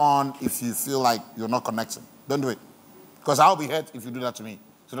lead her on if you feel like you're not connecting. Don't do it. Because I'll be hurt if you do that to me.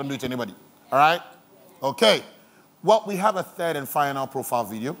 So don't do it to anybody, all right? Okay. Well, we have a third and final profile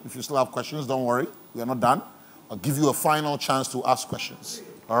video. If you still have questions, don't worry. We are not done. I'll give you a final chance to ask questions.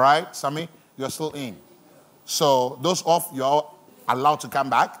 All right, Sammy, you're still in. So those off, you're allowed to come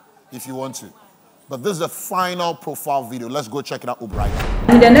back if you want to. But this is the final profile video. Let's go check it out, right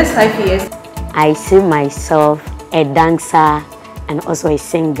now. In the next 5 years, I see myself a dancer and also a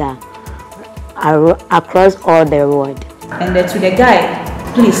singer across all the world. And to the guy,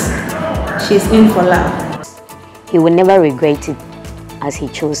 Please, she's in for love. He will never regret it as he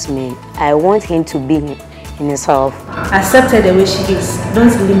chose me. I want him to be himself. Accept her the way she is.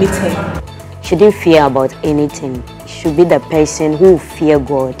 Don't limit her. Shouldn't fear about anything. Should be the person who fear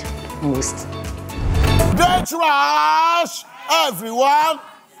God most. Great rush, everyone.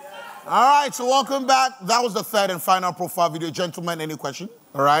 All right, so welcome back. That was the third and final profile video. Gentlemen, any question?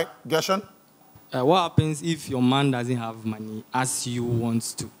 All right, Gershon? What happens if your man doesn't have money as you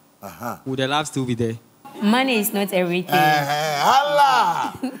want to? Would the love still be there? Money is not everything.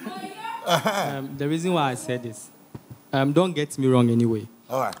 Allah! The reason why I said this, don't get me wrong anyway.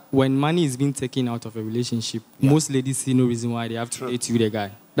 All right. When money is being taken out of a relationship, most ladies see no reason why they have to date you, the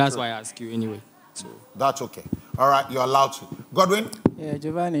guy. That's why I ask you anyway. So that's okay. All right, you're allowed to. Godwin? Yeah,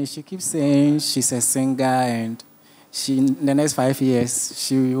 Giovanni, she keeps saying she's a singer and she, in the next 5 years,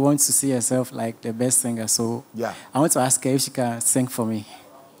 she wants to see herself like the best singer. So yeah, I want to ask her if she can sing for me.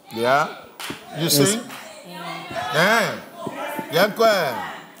 Yeah? You sing? Yeah.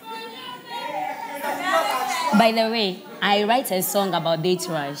 By the way, I write a song about date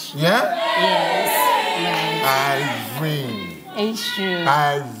rush. Yeah? Yes. Irene. It's true.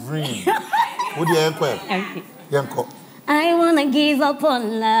 Irene. What do you have? Okay. Yanko. I wanna give up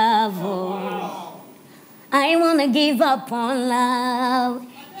on love. Oh. I wanna give up on love.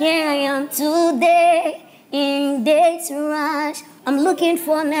 Here I am today in date rush. I'm looking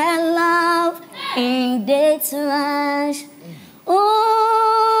for that love in date rush. Oh,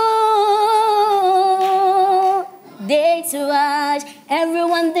 date rush.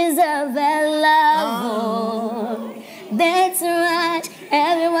 Everyone deserves a love. Oh. Date rush.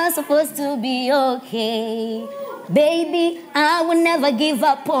 Everyone's supposed to be okay. Baby, I will never give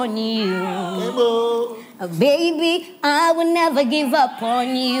up on you. Baby, I will never give up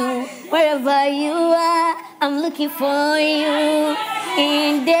on you. Wherever you are, I'm looking for you.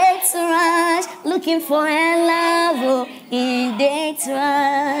 In date rush, looking for a love. In date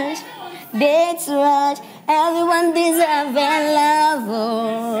rush, everyone deserves a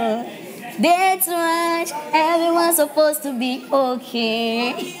love. Date rush, everyone's supposed to be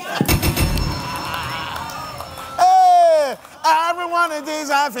okay. Hey, everyone is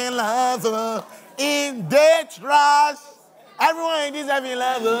having love. In date rush, everyone is having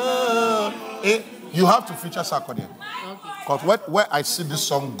love. You have to feature Sarkodie. Because where I see this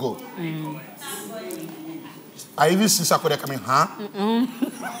song go, I even see Sarkodie coming, huh?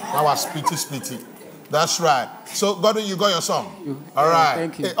 That was splitty. That's right. So, Gordon, you got your song. All right.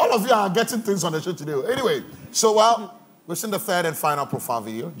 Thank you. Hey, all of you are getting things on the show today. Anyway, so we've seen the third and final profile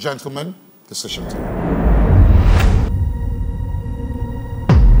video. Gentlemen, decision time.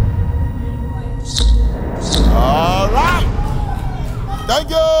 All right. Thank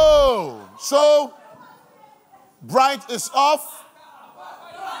you. So, Bright is off.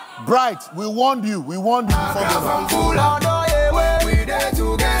 Bright, we warned you. We warned you before the We there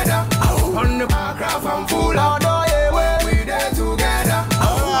together. On the paragraph and full on we there together.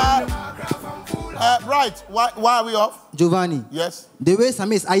 Bright, why are we off? Giovanni. Yes. The way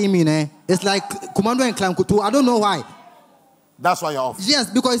Sami is eyeing me, it's like Commando and Clan Kutu. I don't know why. That's why you're off. Yes,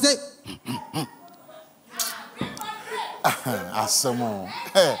 because they. Asamo.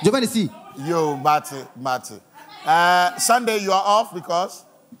 Giovanni, see. Yo, Marty. Sunday you are off because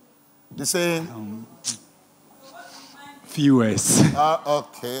they say. Viewers.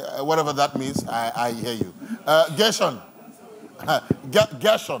 Okay, whatever that means, I hear you. Gershon.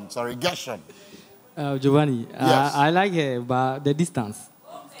 Gershon. Giovanni, yes. I like her, but the distance.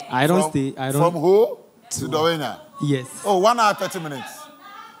 I don't stay. From who? To Dowena? Yes. Oh, 1 hour, 30 minutes.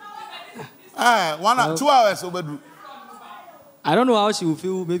 1 hour, 2 hours. I don't know how she will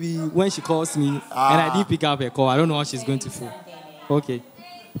feel maybe when she calls me and I didn't pick up her call. I don't know how she's going to feel. Okay.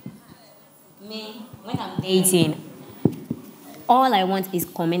 Me, when I'm dating, all I want is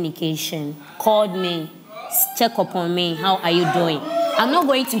communication. Call me, check upon me, how are you doing? I'm not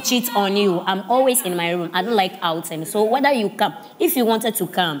going to cheat on you. I'm always in my room. I don't like outing. So whether you come, if you wanted to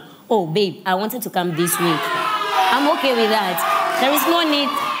come, oh babe, I wanted to come this week. I'm okay with that. There is no need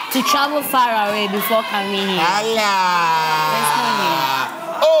to travel far away before coming here. There's no need.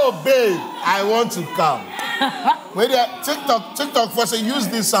 Oh babe, I want to come. Wait there, TikTok first, use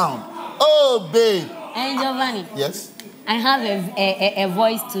this sound. Oh babe. And Giovanni. Yes. I have a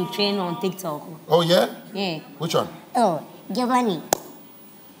voice to train on TikTok. Oh yeah? Yeah. Which one? Oh, Giovanni,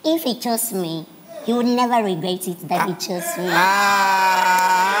 if he chose me, he would never regret it that he chose me.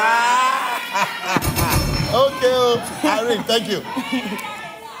 Okay, Irene, thank you.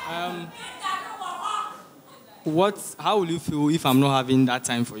 How will you feel if I'm not having that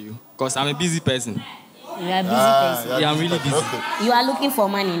time for you? Because I'm a busy person. You are busy person. Yeah, I'm really busy. Okay. You are looking for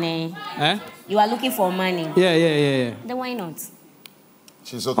money, ne? Eh? You are looking for money. Yeah. Then why not?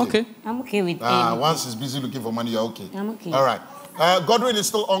 She's okay. Okay. I'm okay with anything. Once she's busy looking for money, you're okay. I'm okay. All right. Godwin is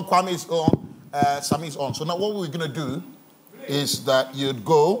still on, Kwame is on, Sammy is on. So now what we're going to do is that you'd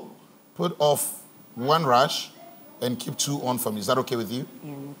go, put off one rush, and keep 2 on for me. Is that okay with you?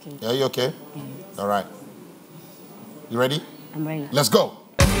 Yeah, I'm okay. Yeah, you okay? Yeah. All right. You ready? I'm ready. Let's go.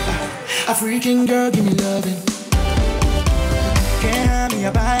 African girl, give me loving. Can't have me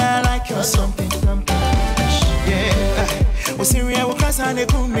a buyer like you're something. Yeah. What's in real? What's on the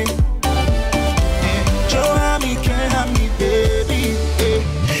come? Joe, have me, can't have me, baby.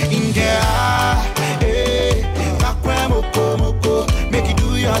 India, kakwe moko moko. Make you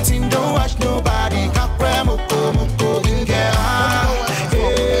do your thing, don't watch nobody. Kakwe moko moko. India,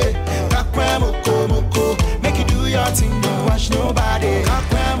 kakwe moko moko. Make you do your thing, don't watch nobody.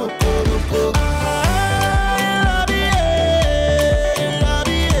 Kakwe moko moko.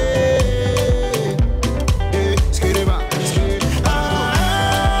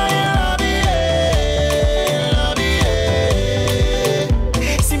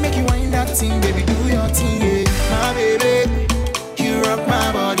 Baby, do your thing, yeah. My baby, you rock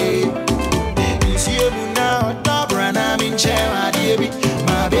my body. You see you now, top run, I'm in chair, my baby.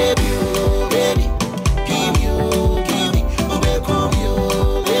 My baby, oh baby, give me, oh baby, come you,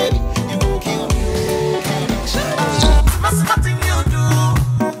 baby, you go kill me, What's nothing you do?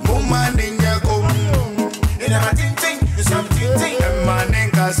 Woman in your home, in a ting, something, and my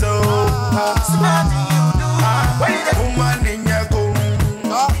name is so. Nothing you do, woman in your home,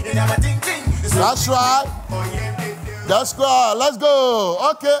 in a ting. That's right. That's good. Let's go.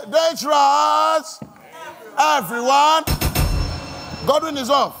 Okay, dangerous. Everyone. Godwin is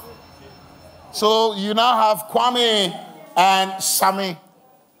off. So you now have Kwame and Sammy.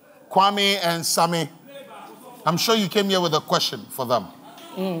 Kwame and Sammy. I'm sure you came here with a question for them.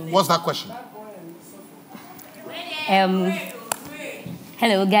 What's that question?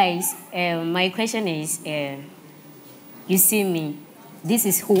 Hello, guys. My question is, you see me. This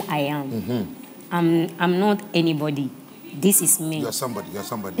is who I am. I'm not anybody. This is me. You're somebody.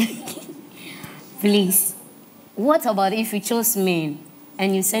 Please, what about if you chose me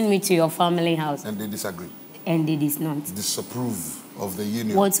and you send me to your family house? And they disagree. And they did not. Disapprove of the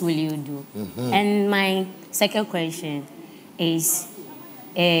union. What will you do? And my second question is,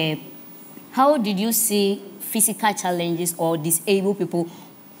 how did you see physical challenges or disabled people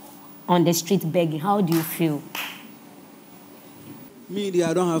on the street begging? How do you feel? Me,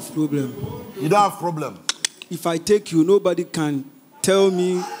 I don't have problem. You don't have problem? If I take you, nobody can tell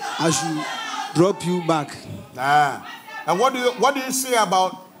me I should drop you back. And what do you say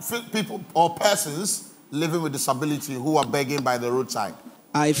about people or persons living with disability who are begging by the roadside?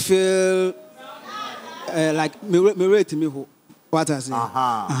 I feel like me what I say.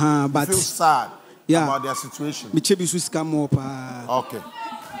 But you feel sad about their situation. Okay.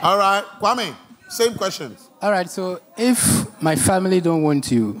 All right, Kwame, same questions. All right, so if my family don't want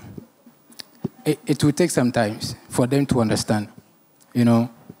you, it will take some time for them to understand. You know,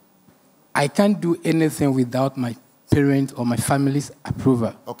 I can't do anything without my parents or my family's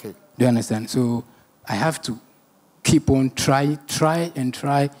approval. Okay. Do you understand? So I have to keep on try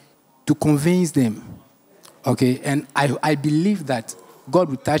to convince them. Okay, and I believe that God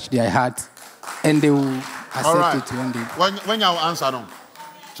will touch their heart and they will accept it one day. When you answer them,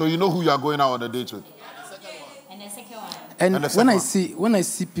 so you know who you are going out on a date with. And when I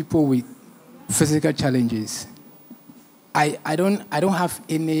see people with physical challenges, I don't have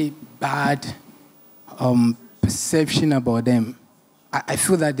any bad perception about them. I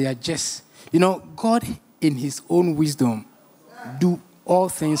feel that they are just, you know, God in His own wisdom do all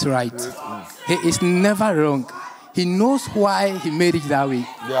things right. He is never wrong. He knows why He made it that way.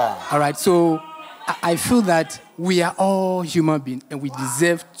 Yeah. All right. So I feel that we are all human beings and we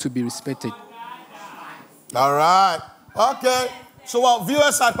deserve to be respected. All right. Okay. So,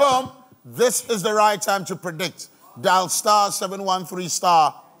 viewers at home, this is the right time to predict. Dial star 713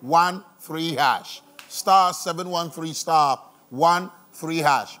 star 13 hash. Star 713 star 13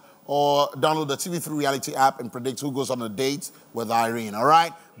 hash. Or download the TV3 Reality app and predict who goes on a date with Irene. All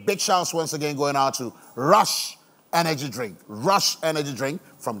right? Big shouts once again going out to Rush Energy Drink. Rush Energy Drink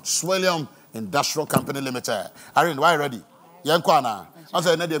from Swellium Industrial Company Limited. Irene, why are you ready? Yankwana. I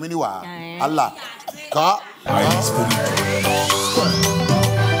said, Nadia Miniwa. Allah. Ka.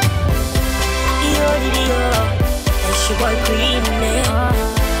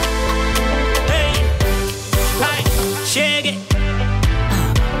 Shake it.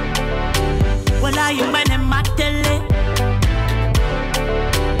 Well, are you man and Matele?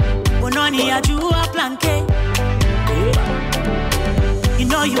 When on here, you are planke.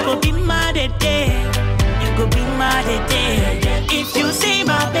 know you go be mad at day. You go be mad at day. If you see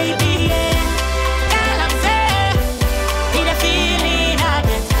my baby, yeah. Girl, I'm fair. Need a feeling I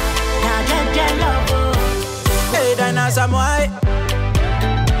get. Now get love. Hey, Dana Samoy.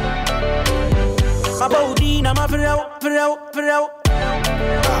 My body, na my frau.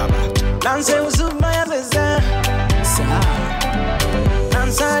 Nanse usuma ya pesa.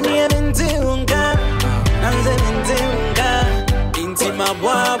 Nansa ni mintiunga. Nanse mintiunga. Inti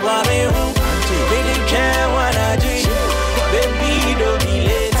mabwa mehu. Baby care what I do. Baby don't be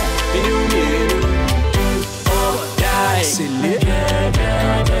late. Oh, die.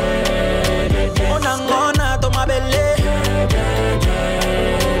 Onangona to my belly.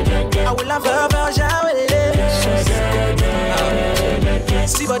 I will have her shower.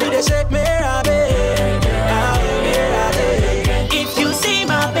 See body they shake me, if you see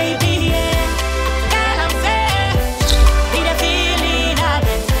my baby, yeah, girl, I'm fair. Need a feeling I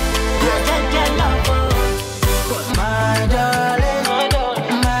get love. my darling,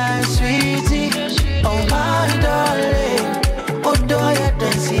 my sweetie, oh my darling, oh do you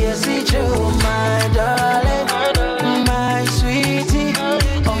dance here, see you, my darling, my sweetie,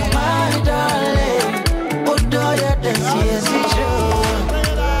 oh my darling, oh do you dance here, see you.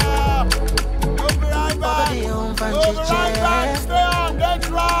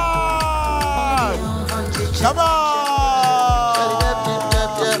 Come on!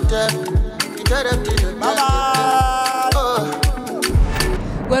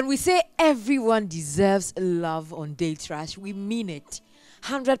 When we say everyone deserves love on Day Trash, we mean it.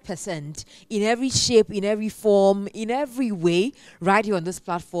 100% in every shape, in every form, in every way. Right here on this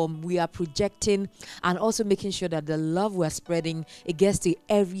platform, we are projecting and also making sure that the love we're spreading, it gets to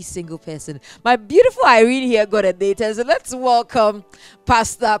every single person. My beautiful Irene here got a date, so let's welcome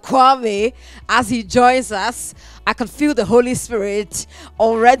Pastor Kwame as he joins us. I can feel the Holy Spirit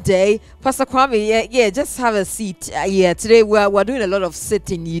already. Pastor Kwame, yeah, just have a seat. Today we're doing a lot of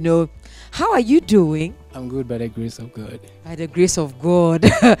sitting, you know. How are you doing? I'm good by the grace of God. By the grace of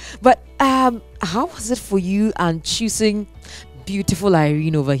God. But how was it for you and choosing beautiful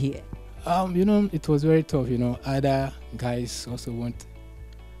Irene over here? It was very tough. Other guys also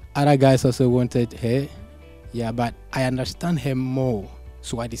wanted her. Yeah, but I understand her more,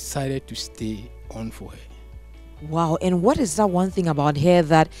 so I decided to stay on for her. Wow, and what is that one thing about her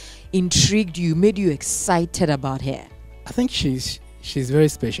that intrigued you, made you excited about her? I think she's very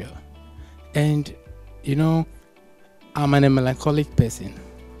special. And I'm a melancholic person,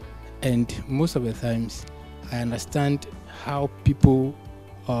 and most of the times I understand how people,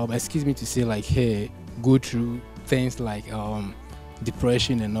 excuse me to say like her, go through things like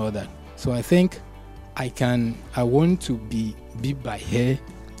depression and all that. So I think I want to be by her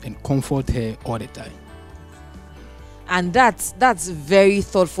and comfort her all the time. And that's very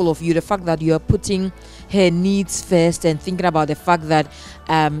thoughtful of you, the fact that you are putting her needs first and thinking about the fact that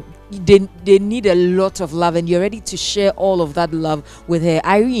they need a lot of love and you're ready to share all of that love with her.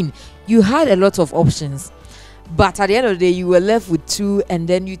 Irene, you had a lot of options, but at the end of the day, you were left with two, and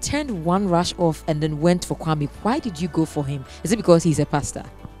then you turned one rush off and then went for Kwame. Why did you go for him? Is it because he's a pastor?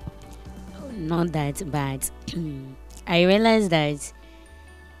 Not that, but I realized that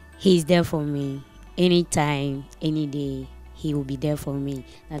he's there for me. Anytime, any day, he will be there for me.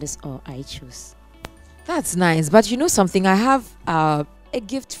 That is all I choose. That's nice. But you know something? I have a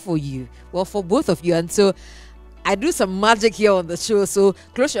gift for you. Well, for both of you. And so I do some magic here on the show. So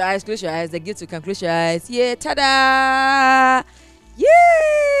close your eyes, close your eyes. The gift, you can close your eyes. Yeah, ta-da! Yay!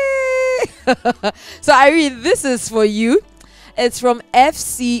 So Irene, this is for you. It's from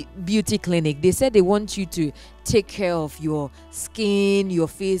FC Beauty Clinic. They said they want you to take care of your skin, your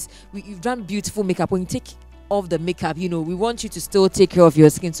face. You've done beautiful makeup. When you take off the makeup, we want you to still take care of your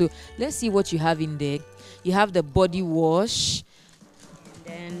skin. So let's see what you have in there. You have the body wash.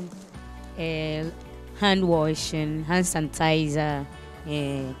 And then hand wash and hand sanitizer.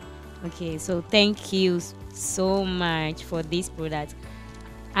 Okay, so thank you so much for this product.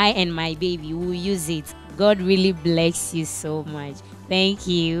 I and my baby will use it. God really bless you so much. Thank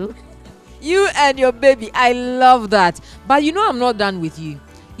you. You and your baby. I love that. But I'm not done with you.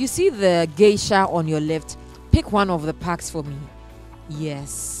 You see the geisha on your left? Pick one of the packs for me.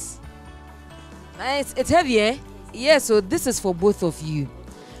 Yes. It's heavy, eh? Yeah, so this is for both of you.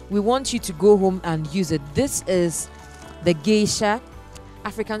 We want you to go home and use it. This is the geisha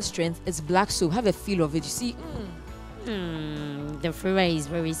African strength. It's black soap. Have a feel of it. You see? The flavor is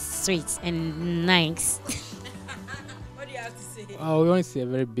very sweet and nice. What do you have to say? We want to say a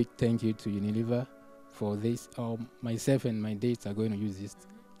very big thank you to Unilever for this. Myself and my dates are going to use this.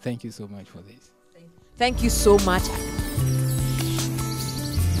 Thank you so much for this. Thank you so much.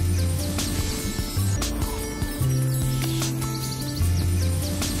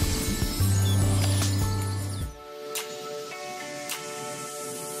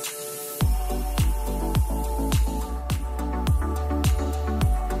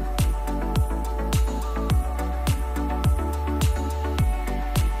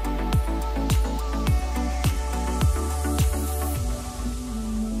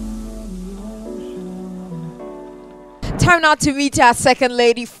 time now to meet our second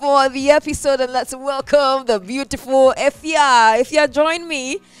lady for the episode, and let's welcome the beautiful Efia. Efia, join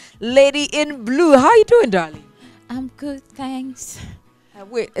me, lady in blue. How are you doing, darling? I'm good, thanks.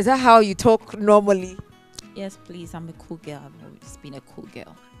 Wait, is that how you talk normally? Yes, please. I'm a cool girl. I've always been a cool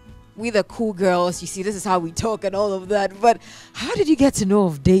girl. We the cool girls, you see, this is how we talk and all of that. But how did you get to know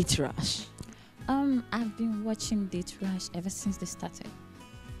of Date Rush? I've been watching Date Rush ever since they started.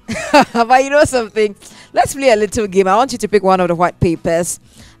 But you know something? Let's play a little game. I want you to pick one of the white papers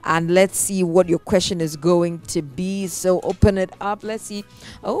and let's see what your question is going to be. So open it up. Let's see.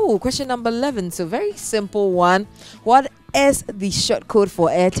 Oh, question number 11. So very simple one. What is the short code for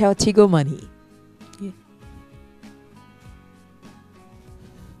Airtel Tigo Money?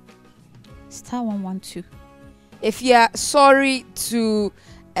 Star 112. If you are sorry to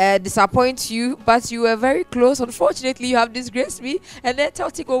disappoint you, but you were very close, unfortunately you have disgraced me, and then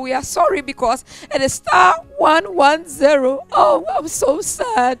tell Tigo we are sorry because it is star 110. Oh, I'm so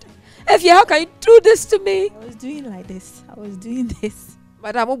sad. If you, how can you do this to me? I was doing like this.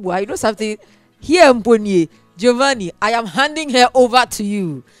 Madam Obua, you know something? Here, Mponye, Giovanni, I am handing her over to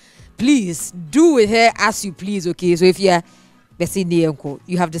you. Please do with her as you please, okay? So if you are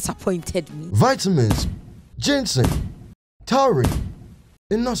you have disappointed me. Vitamins, ginseng, taurine,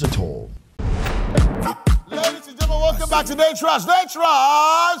 inositol. Ladies and gentlemen, welcome back to Date Rush. Date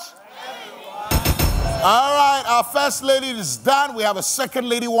Rush! All right, our first lady is done. We have a second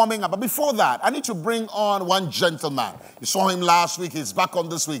lady warming up. But before that, I need to bring on one gentleman. You saw him last week. He's back on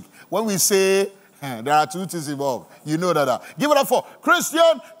this week. When we say there are two things involved, you know that. Give it up for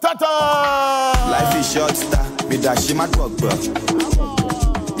Christian Tata! Life is short, star. Me dash my dog, bro.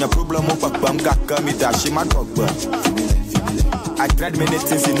 No problem, me dash my dog, bro. I tried many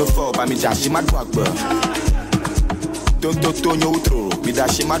things in the fall, but me dash my dog, bro. Don't neutral, me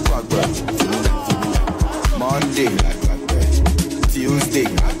dash my dog, bro. Monday, Tuesday,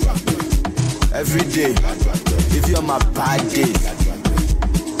 every day. If you're my bad day,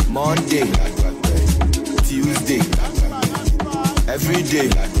 Monday, Tuesday, every day.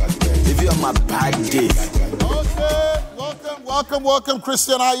 If you're my bad day. Okay, welcome,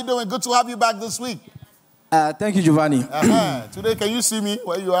 Christian. How you doing? Good to have you back this week. Thank you, Giovanni. Today, can you see me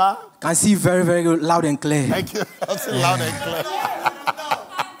where you are? Can see very, very loud and clear. Thank you. I see loud and clear.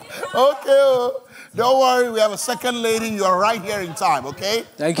 Okay. Don't worry, we have a second lady. You're right here in time, okay?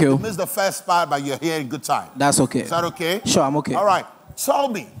 Thank you. You missed the first part, but you're here in good time. That's okay. Is that okay? Sure, I'm okay. All right. Tell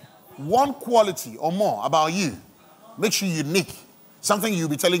me one quality or more about you. Makes you unique. Something you'll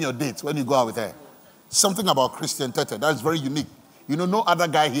be telling your date when you go out with her. Something about Christian Tete. That's very unique. You know, no other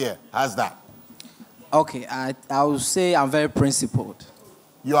guy here has that. Okay, I would say I'm very principled.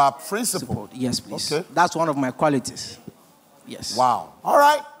 You are principled? Yes, please. Okay. That's one of my qualities. Yes. Wow. All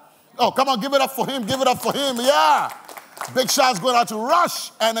right. Oh, come on, give it up for him. Give it up for him. Yeah. Big shots going out to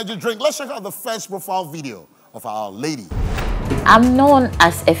Rush Energy Drink. Let's check out the first profile video of our lady. I'm known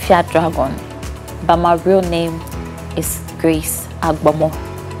as Efia Dragon, but my real name is Grace Agbomo.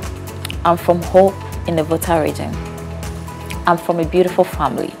 I'm from Hope in the Volta region. I'm from a beautiful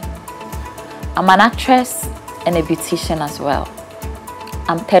family. I'm an actress and a beautician as well.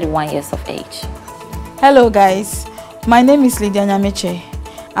 I'm 31 years of age. Hello guys, my name is Lydia Nyameche.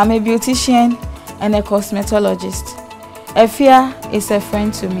 I'm a beautician and a cosmetologist. Efia is a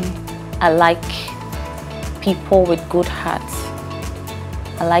friend to me. I like people with good hearts.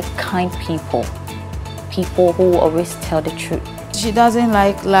 I like kind people. People who always tell the truth. She doesn't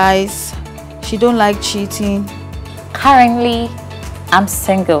like lies. She don't like cheating. Currently, I'm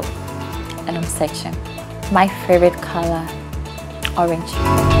single and I'm searching. My favorite color, orange.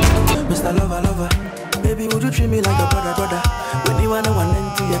 Mr. Lover, baby, would you treat me like a brother? When you wanna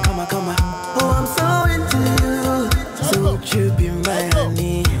into you, come on. Oh, I'm so into you. So would you be my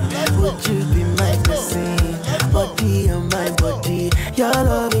honey? Would you be my blessing? Body on my body, your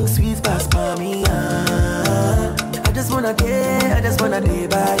loving sweet past for me. I just wanna day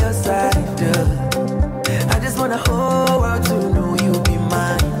by your side. I just wanna whole world to know you be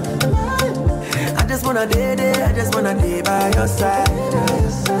mine. I just wanna day by your side.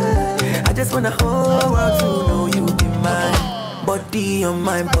 I just wanna whole world to know you be mine. Body on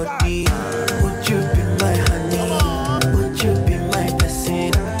my body, would you be my honey? Would you be my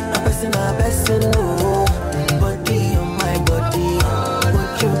blessing? A blessing, oh. Body on my body,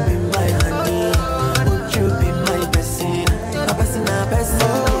 would you be my honey? Would you be my blessing? A blessing,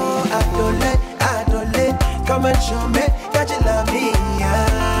 oh. Adole, come and show me that you love me.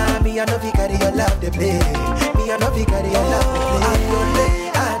 Me, I know you carry your love to play. Me, I know you carry your love to play.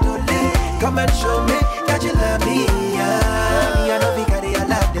 Adole, come and show me that you love me. Me, I know you carry your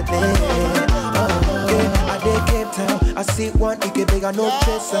love to play. I did Cape Town, I see one, it get bigger, no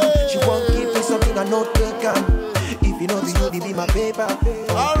chaser. She won't give me something I know take her. If you know the you be my paper.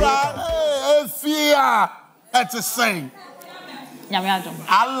 All right, hey, fear. That's a saying.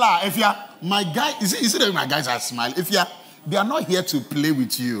 Allah, if you my guy, is it that my guys are smiling? If they are not here to play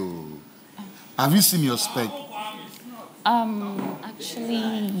with you. Have you seen your spec?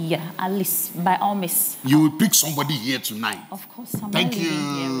 Actually, yeah, at least by all means. You will pick somebody here tonight. Of course, I'm Thank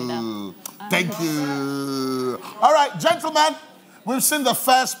you. Thank you. All right, gentlemen, we've seen the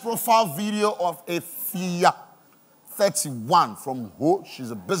first profile video of Efia, 31 from Ho. She's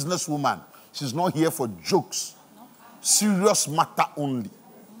a businesswoman. She's not here for jokes. Serious matter only.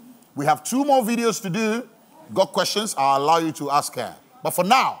 We have 2 more videos to do. Got questions? I'll allow you to ask her. But for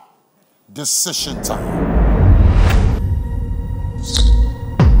now, decision time.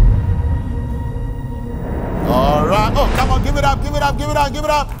 All right. Oh, come on, give it up, give it up, give it up, give it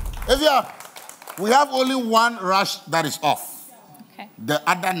up. Evia, we have only one rush that is off. Okay. The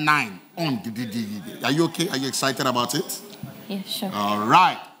other 9 on. Are you okay? Are you excited about it? Yeah, sure. All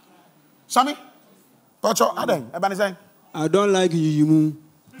right. Sammy? I don't like you.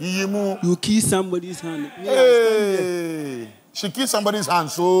 You kiss somebody's hand. Hey. She kissed somebody's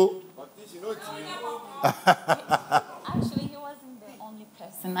hand, so... Actually, he wasn't the only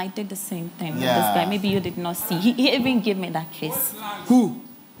person. I did the same thing with Yeah. this guy. Maybe you did not see. He even gave me that kiss. Who?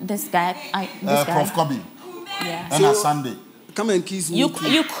 This guy. This guy. Prof. Kobe. Yeah. And a Sunday. Come and kiss me. You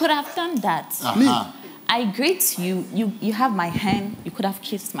could have done that. Me? I greet you. You have my hand. You could have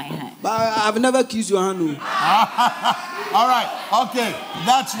kissed my hand. But I've never kissed your hand. No. All right. Okay.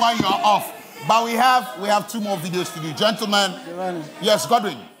 That's why you're off. But we have 2 more videos to do. Gentlemen. Giovanni. Yes,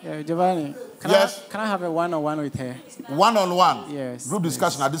 Godwin. Yeah, Giovanni. Can I have a one-on-one with her? One-on-one? Yes. Group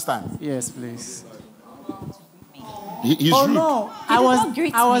discussion at this time? Yes, please. He's oh, rude. no. I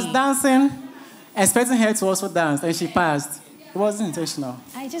was dancing, expecting her to also dance, and she passed. It wasn't intentional.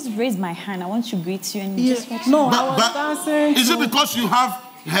 I just raised my hand. I want to greet you and you just watch No, me. I was dancing. Is it because you have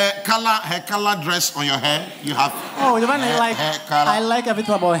her color dress on your hair? You have Oh, Giovanni, hair color? I like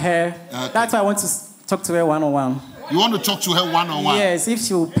everything about her. Okay. That's why I want to talk to her one-on-one. You want to talk to her one-on-one? Yes, if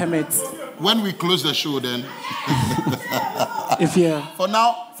she will permit. When we close the show, then. If you. For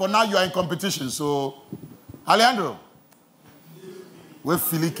now, you are in competition. So, Alejandro, where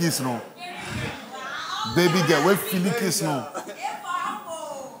Filikis no? Baby girl, where Filikis no?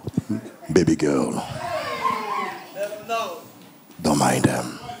 Baby girl. Don't mind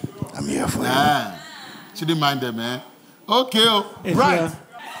them. I'm here for you. She didn't mind them, man. Okay, right.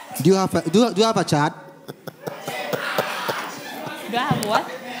 Do you have a chat? Do I have what?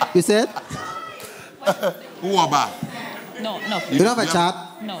 You said? Who about? No. You don't have a chat?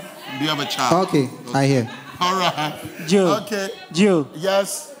 No. Do you have a chat? Okay, I hear. All right. Joe. Okay. Joe.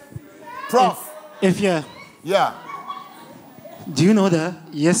 Yes. Prof. Yeah. Do you know that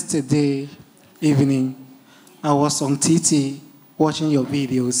yesterday evening I was on TT watching your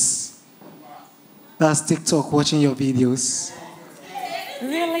videos? That's TikTok watching your videos.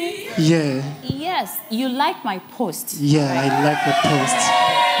 Really? Yeah. Yes. You like my post. Yeah, I like the post.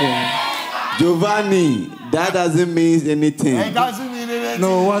 Yeah. Giovanni, that doesn't mean anything. It doesn't mean anything.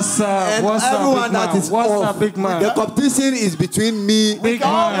 No, what's up? And What's everyone up, that is what's off. up, big man? The competition is between me. We can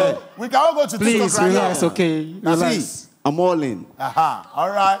all go to Please TikTok right relax, now. okay? Relax. See, I'm all in. All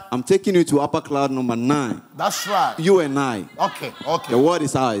right. I'm taking you to upper cloud number 9. That's right. You and I. Okay. The word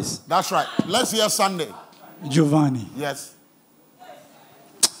is ours. That's right. Let's hear Sunday. Giovanni. Yes.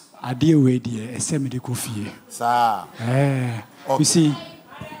 I deal with the medical fee. Sir. You see.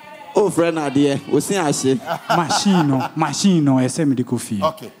 Oh, friend, idea. We see I say. Machine, medical fee.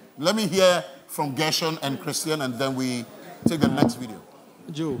 Okay. Let me hear from Gershon and Christian, and then we take the next video.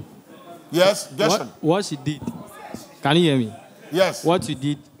 Joe. Yes, Gershon. What she did. Can you hear me? Yes. What you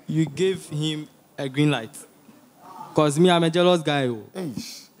did, you gave him a green light. Because me, I'm a jealous guy.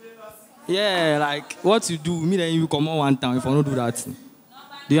 Yeah, like, what you do, me then you come on one time if I don't do that.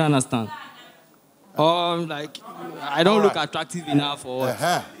 Do you understand? Like, I don't look attractive enough or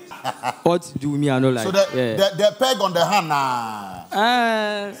what. What you do, me, I don't like. So the peg on the hand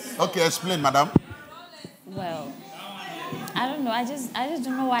now. Okay, explain, madam. Well, I don't know. I just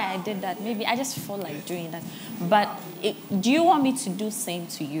don't know why I did that. Maybe I just felt like doing that. But do you want me to do same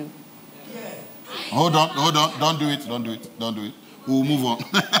to you? Hold on. Don't do it. We'll move on.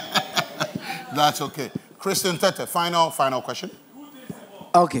 That's okay. Christian Tete, final question.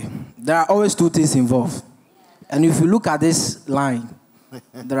 Okay. There are always 2 things involved. And if you look at this line,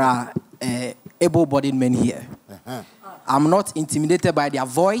 there are able-bodied men here. I'm not intimidated by their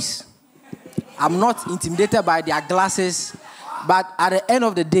voice. I'm not intimidated by their glasses. But at the end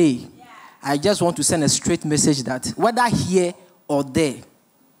of the day, I just want to send a straight message that whether here or there,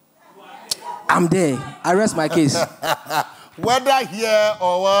 I'm there. I rest my case. Whether here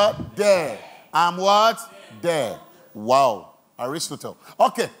or what? There. I'm what? There. Wow. Aristotle.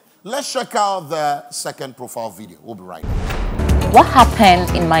 Okay, let's check out the second profile video. We'll be right back. What happened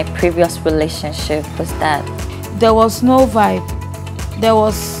in my previous relationship was that there was no vibe. There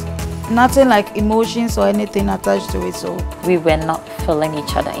was nothing like emotions or anything attached to it. So we were not feeling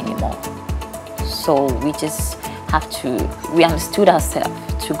each other anymore. So we just we understood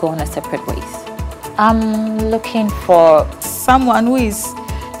ourselves to go on a separate ways. I'm looking for someone who is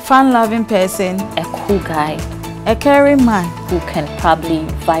fun-loving person, a cool guy, a caring man who can probably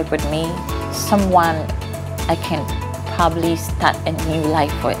vibe with me, someone I can probably start a new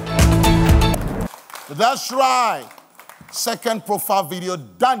life with. That's right. Second profile video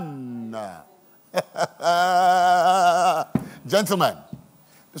done. Gentlemen,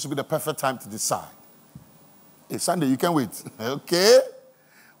 this will be the perfect time to decide. It's Sunday, you can wait. Okay?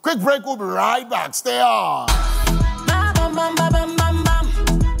 Quick break, we'll be right back. Stay on.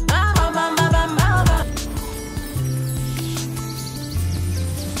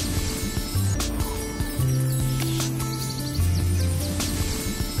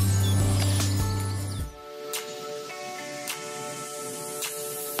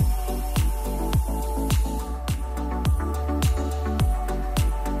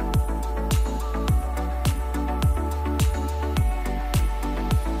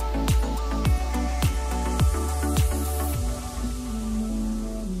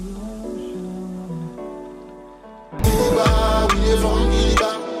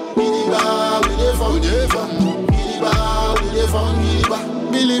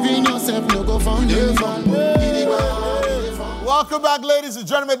 Welcome back, ladies and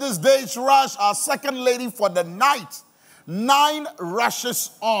gentlemen. This day's rush, our second lady for the night. 9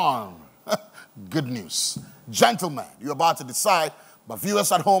 rushes on. Good news. Gentlemen, you're about to decide, but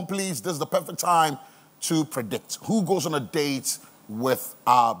viewers at home, please, this is the perfect time to predict who goes on a date with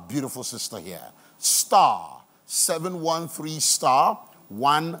our beautiful sister here. Star 713 star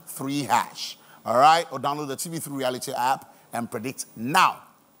 13 hash. All right? Or download the TV3 Reality app and predict now.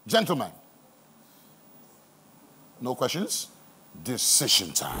 Gentlemen, no questions?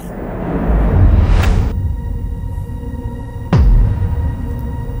 Decision time.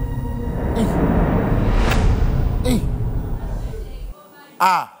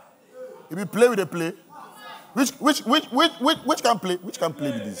 If you play with the play, which can play? Which can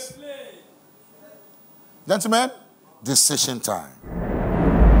play with this? Gentlemen, decision time.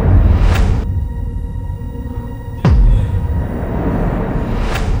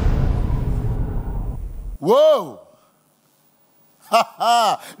 Whoa!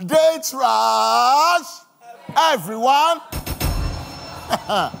 Date rush! Everyone!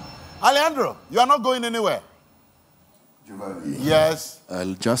 Alejandro, you are not going anywhere. Yes.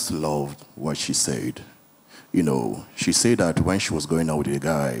 I just loved what she said. You know, she said that when she was going out with a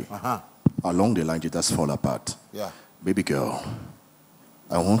guy, along the line, it just fall apart. Yeah. Baby girl,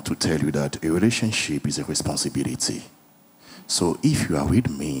 I want to tell you that a relationship is a responsibility. So if you are with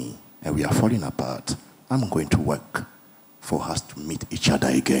me and we are falling apart, I'm going to work for us to meet each other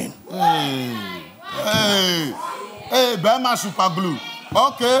again. Hey, Bama Super Glue.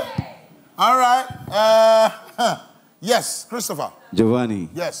 Okay. All right. Yes, Christopher. Giovanni.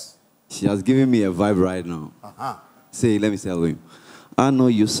 Yes. She has given me a vibe right now. Say, let me tell you. I know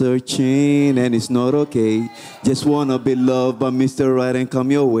you're searching and it's not okay. Just wanna be loved by Mr. Right and come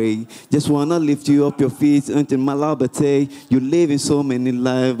your way. Just wanna lift you up your feet until my liberty. You live in so many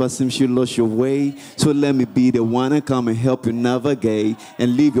lives, but seems you lost your way. So let me be the one and come and help you navigate.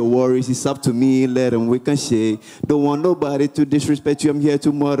 And leave your worries, it's up to me, let them we can share. Don't want nobody to disrespect you, I'm here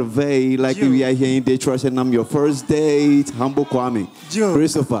to motivate. Like we are here in Detroit and I'm your first date. Humble Kwame.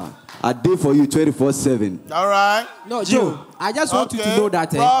 Christopher. I did for you 24/7. All right. No, Joe, I just want you to know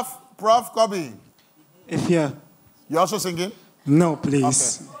that. Prof Kobe. If you're... You also singing? No,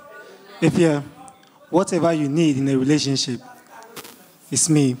 please. Okay. If you're... Whatever you need in a relationship, it's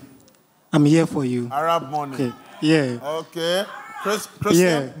me. I'm here for you. Arab money. Okay. Yeah. Okay. Christian?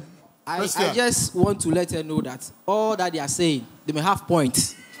 Yeah. I just want to let her know that all that they are saying, they may have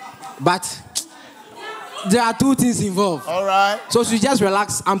points, but there are 2 things involved. All right. So she just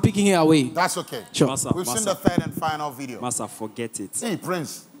relax. I'm picking her away. That's okay. Sure. We've seen the third and final video. Massa, forget it. Hey,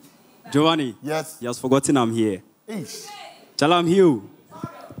 Prince. Giovanni. Yes. He has forgotten I'm here. Ish. Chala, I'm here.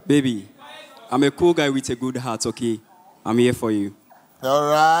 Baby, I'm a cool guy with a good heart, okay? I'm here for you. All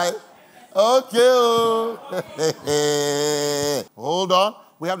right. Okay. Hold on.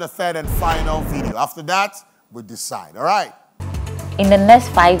 We have the third and final video. After that, we decide. All right. In the next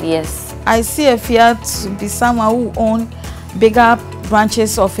 5 years, I see Efia to be someone who owns bigger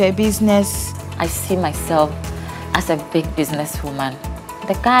branches of her business. I see myself as a big businesswoman.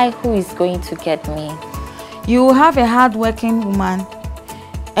 The guy who is going to get me. You will have a hard-working woman,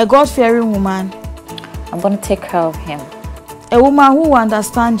 a God-fearing woman. I'm going to take care of him. A woman who will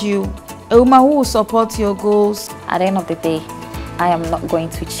understand you, a woman who will support your goals. At the end of the day, I am not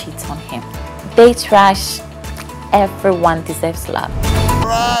going to cheat on him. Date rash, everyone deserves love.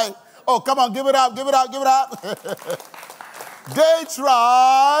 Right. Oh, come on, give it up, give it up, give it up. Date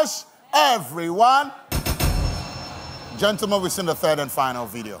rush, everyone. Gentlemen, we've seen the third and final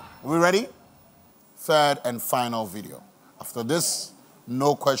video. Are we ready? Third and final video. After this,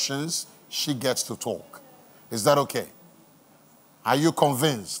 no questions, she gets to talk. Is that okay? Are you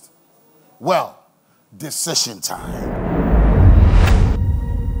convinced? Well, decision time.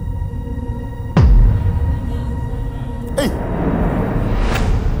 Hey.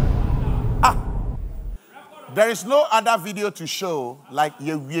 There is no other video to show like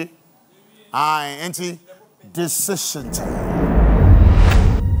Yewie. Auntie, decision time.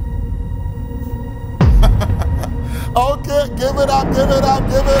 Okay, give it up, give it up,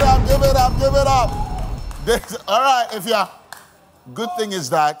 give it up, give it up, give it up. All right, if you're... Good thing is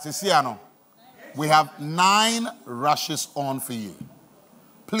that, Tisiano, we have 9 rushes on for you.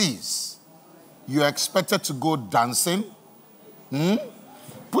 Please, you're expected to go dancing.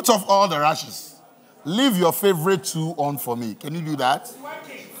 Put off all the rushes. Leave your favorite 2 on for me. Can you do that?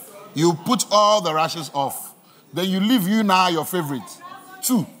 You put all the rushes off. Then you leave your favorite.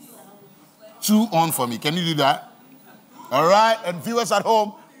 2 on for me. Can you do that? All right. And viewers at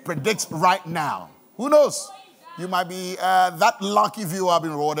home, predict right now. Who knows? You might be that lucky viewer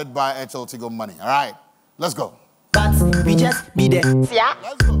being rewarded by Airtel Tigo money. All right. Let's go. But we just be there. Yeah.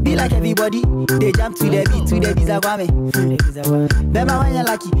 Be like everybody. They jump to the beat, Bema when you're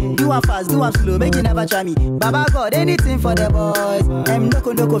lucky. Do one fast, do one slow. Make you never try me. Baba God, anything for the boys. No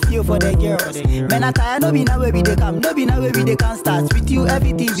feel for the girls. Men are tired, no be now where we they come. No be now where we they can start. With you,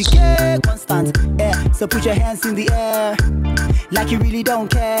 everything became constant. Yeah. So put your hands in the air. Like you really don't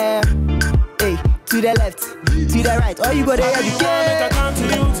care. Hey, to the left, to the right. All you go there, you care. Come to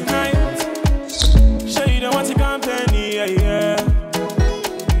you tonight. Show you don't want to company, yeah.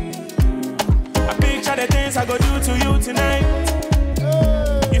 I picture the things I go do to you tonight.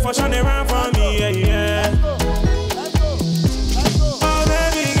 You for sure they run for me, yeah. Oh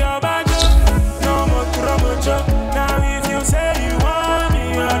baby, go back up. No more promotion. Now if you say you want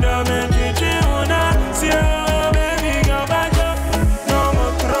me, I don't make you dream now. See, oh baby, go back up. No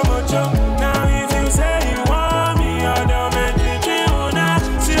more promotion. Now if you say you want me, I don't make you dream now.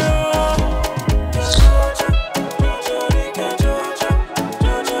 See, oh.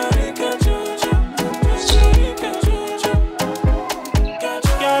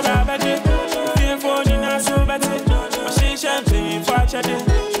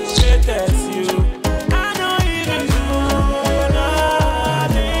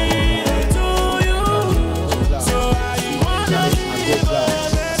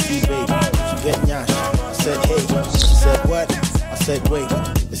 Said, wait,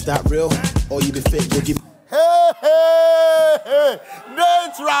 it's not real, or you be fit, you'll give. Hey, hey, hey.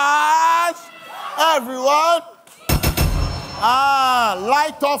 Date rush, everyone.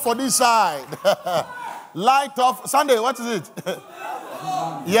 Light off for this side. Light off. Sunday, what is it?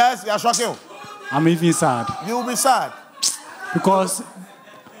 Yes, you're shocking. I'm even sad. You'll be sad. Because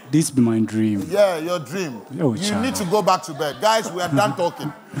this be my dream. Yeah, your dream. Oh, you need to go back to bed. Guys, we are done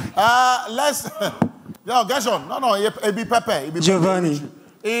talking. Let's... Yo, get on. No, it be Pepe. It be Giovanni.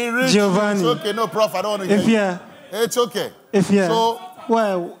 Irene. Giovanni. It's okay, no, prof, I don't want to hear you. It's okay. So,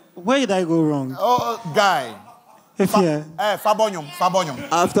 well, where did I go wrong? Oh, guy. Fabonyum.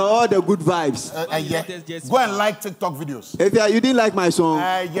 After all the good vibes. Yeah. Go and like TikTok videos. You didn't like my song.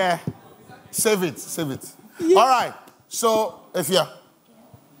 Yeah. Save it. Yeah. All right. So, it's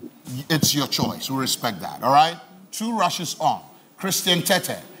your choice. We respect that. All right? 2 rushes on. Christian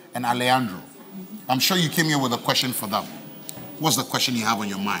Tete and Alejandro. I'm sure you came here with a question for them. What's the question you have on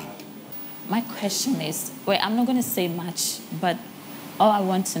your mind? My question is, I'm not going to say much, but all I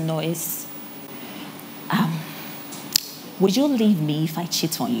want to know is, would you leave me if I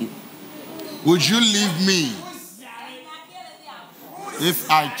cheat on you? Would you leave me if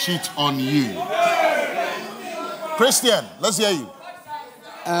I cheat on you? Christian, let's hear you.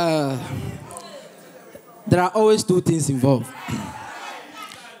 There are always 2 things involved.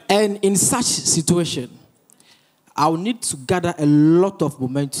 And in such situation, I will need to gather a lot of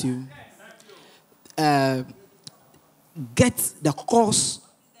momentum, get the cause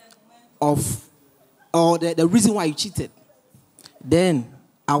of, or the reason why you cheated. then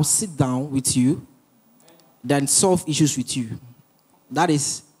I'll sit down with you, then solve issues with you. That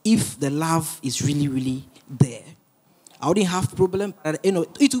is, if the love is really, really there. I wouldn't have problem. You know,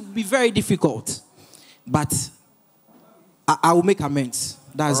 it would be very difficult, but I will make amends.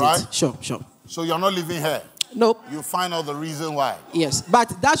 That's All right. it. Sure, sure. So you're not leaving here? Nope. You find out the reason why? Yes,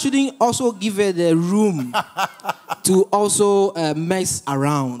 but that shouldn't also give her the room to also mess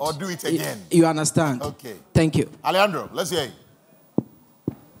around. Or do it again. You understand? Okay. Thank you. Alejandro, let's hear you.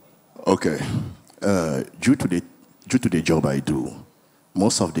 Okay. Due to the job I do,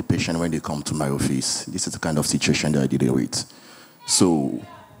 most of the patients, when they come to my office, this is the kind of situation that I deal with. So,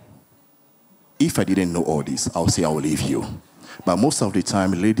 if I didn't know all this, I'll say I'll leave you. But most of the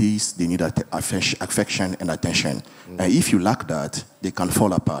time, ladies, they need affection and attention. And if you lack that, they can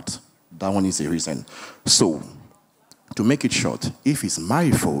fall apart. That one is the reason. So, to make it short, if it's my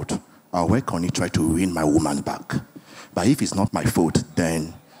fault, I'll work on it, try to win my woman back. But if it's not my fault,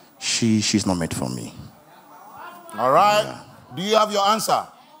 then she's not meant for me. All right. Yeah. Do you have your answer?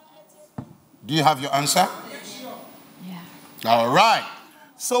 Do you have your answer? Yeah. All right.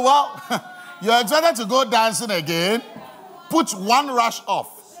 So, well, you're excited to go dancing again. Put one rush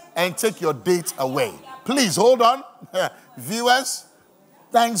off and take your date away. Please, hold on. Viewers,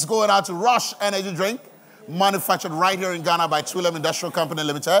 thanks going out to Rush Energy Drink, manufactured right here in Ghana by Twilem Industrial Company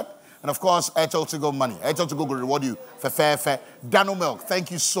Limited. And, of course, Airtel to Go Money. Airtel to Go will reward you for fair. Dano Milk,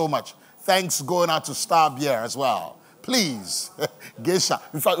 thank you so much. Thanks going out to Star Beer as well. Please, Geisha,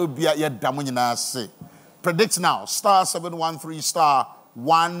 in fact, predict now, *713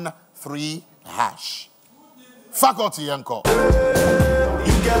 *13 hash. Faculty encore.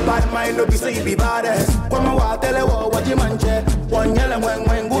 You get bad mind, no be say you be baddest. Come on, tell you what you manche. One yell and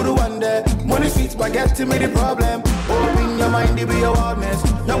when good one day. Money sweets, but get to me the problem. Open your mind, it be your wildness.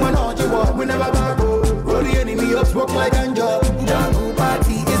 No one knows you what, we never go. Roll the enemy up, smoke like ganja. Jangu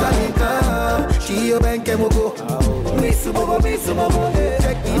party is a liquor. She your bank and go. Miss Bobo.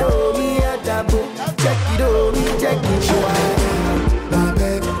 Check it on me at that book. Check it on me, check it. She my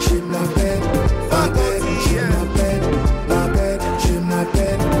bed, she my bed. My bed, she my bed. My bed, she my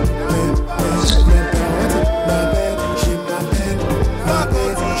bed. My bed, she my bed. My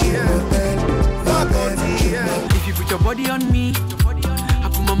bed, she my bed. My bed, she my bed. If you put your body on me, I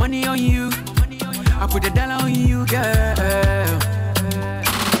put my money on you. I put a dollar on you, girl.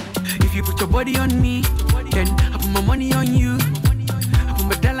 If you put your body on me, then I put my money on you. I put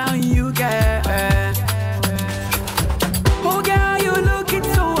my dollar on you, girl. Oh, girl, you looking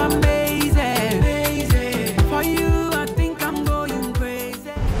so amazing. For you, I think I'm going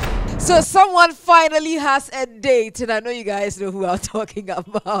crazy. So someone finally has a date, and I know you guys know who I'm talking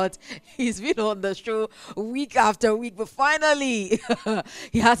about. He's been on the show week after week, but finally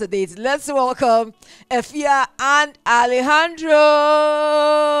he has a date. Let's welcome Efia and Alejandro.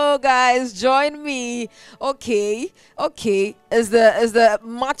 Guys, join me. Okay. Is the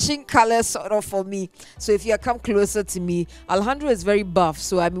matching color sort of for me? So if you come closer to me, Alejandro is very buff,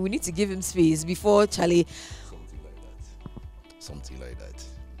 so I mean we need to give him space before Charlie. Something like that.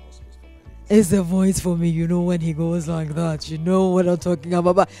 It's the voice for me, you know, when he goes like that. You know what I'm talking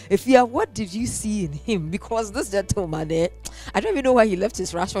about. But if what did you see in him? Because this gentleman, I don't even know why he left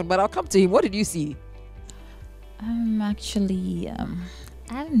his rash on, but I'll come to him. What did you see? Actually,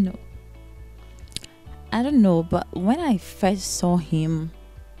 I don't know, but when I first saw him,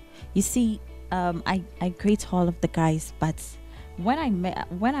 you see, I greet all of the guys, but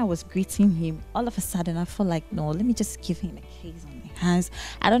when I was greeting him, all of a sudden I felt like, no, let me just give him a kiss on my hands.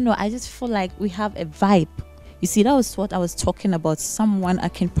 I don't know, I just feel like we have a vibe. You see, that was what I was talking about, someone I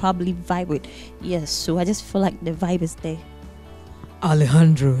can probably vibe with. Yes, so I just feel like the vibe is there.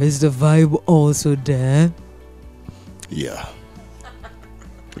 Alejandro, is the vibe also there? Yeah.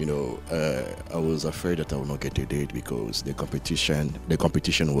 You know, I was afraid that I would not get a date because the competition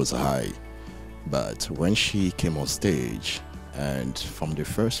was high. But when she came on stage, and from the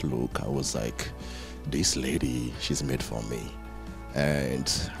first look, I was like, this lady, she's made for me.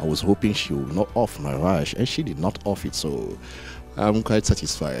 And I was hoping she would not off my rush, and she did not off it, so I'm quite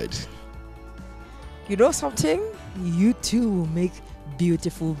satisfied. You know something? You two will make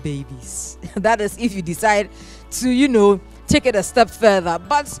beautiful babies. That is if you decide to, take it a step further.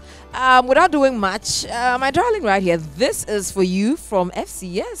 But without doing much, my darling right here, this is for you from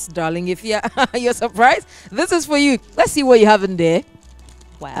FCS, darling. If you're surprised, this is for you. Let's see what you have in there.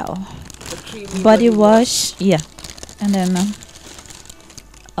 Wow. Body wash. Yeah. And then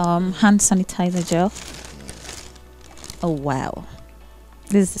hand sanitizer gel. Oh, wow.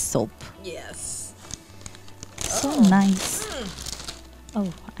 This is the soap. Yes. So nice.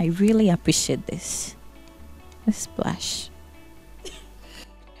 Oh, I really appreciate this. This splash.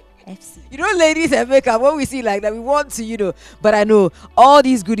 FC. You know, ladies and makeup, when we see like that, we want to, you know. But I know all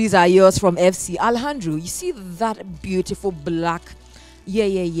these goodies are yours from FC. Alejandro, you see that beautiful black?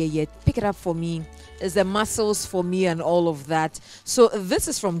 Yeah. Pick it up for me. It's the muscles for me and all of that. So this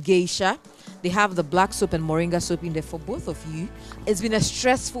is from Geisha. They have the black soap and moringa soap in there for both of you. It's been a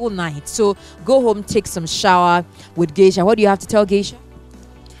stressful night. So go home, take some shower with Geisha. What do you have to tell Geisha?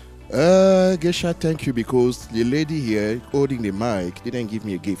 Geisha, thank you, because the lady here holding the mic didn't give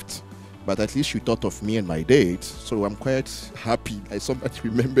me a gift. But at least she thought of me and my date. So I'm quite happy. As somebody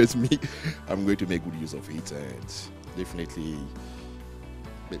remembers me, I'm going to make good use of it. And definitely,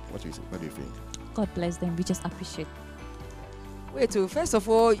 what do you think? God bless them. We just appreciate. Wait, so first of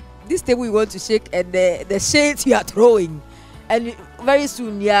all, this table you want to shake and the shades you are throwing. And very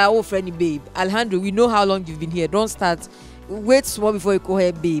soon, yeah, oh, friendly babe. Alejandro, we know how long you've been here. Don't start. Wait small before you call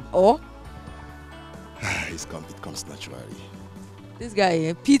her babe. Or? It comes naturally. This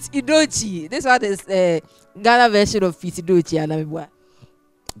guy, Pete Idochi. This one is Ghana version of Pete Idochi.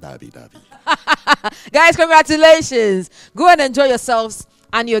 Dabi. Guys, congratulations. Go and enjoy yourselves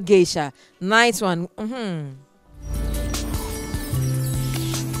and your geisha. Nice one.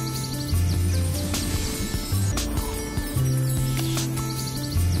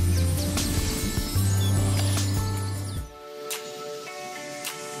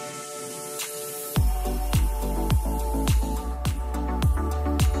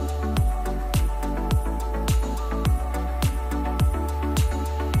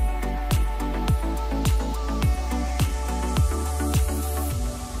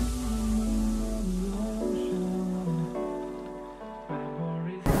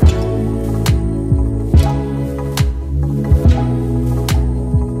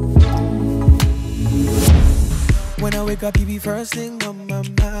 When I wake up, you be first thing on my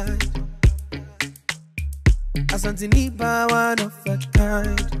mind. Asante one of a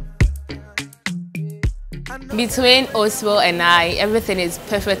kind. Between Oswell and I, everything is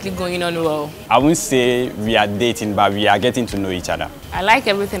perfectly going on well. I wouldn't say we are dating, but we are getting to know each other. I like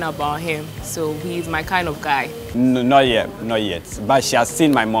everything about him, so he's my kind of guy. No, not yet. But she has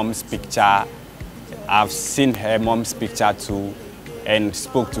seen my mom's picture. I've seen her mom's picture too, and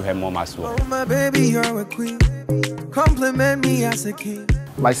spoke to her mom as well. Oh, my baby, you're a queen. Compliment me as a king.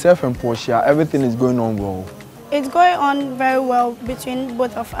 Myself and Portia, everything is going on well. It's going on very well between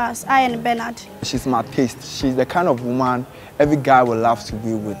both of us, I and Bernard. She's my taste. She's the kind of woman every guy would love to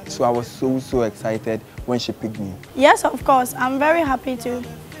be with. So I was so excited when she picked me. Yes, of course. I'm very happy to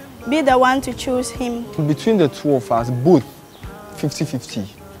be the one to choose him. Between the two of us, both 50-50.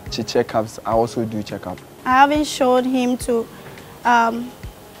 She checkups, I also do checkup. I haven't showed him to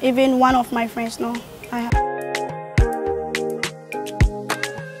even one of my friends, no.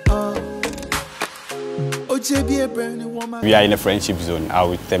 We are in a friendship zone. I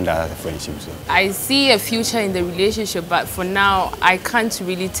would term that as a friendship zone. I see a future in the relationship, but for now, I can't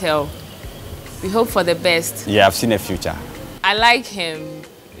really tell. We hope for the best. Yeah, I've seen a future. I like him.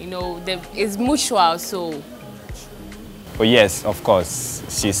 You know, it's mutual, so. Oh yes, of course.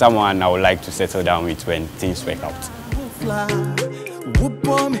 She's someone I would like to settle down with when things work out.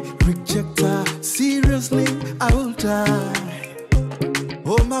 Seriously, I will die.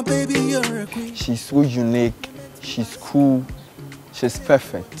 Oh, my baby, you're a queen. She's so unique. She's cool. She's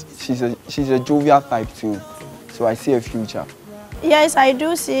perfect. She's a jovial type too. So I see a future. Yes, I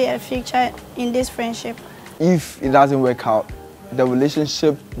do see a future in this friendship. If it doesn't work out, the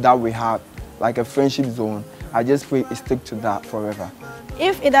relationship that we have, like a friendship zone, I just pray it stick to that forever.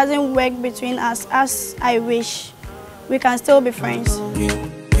 If it doesn't work between us as I wish, we can still be friends.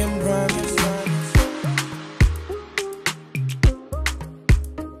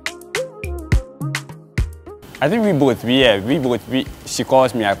 I think she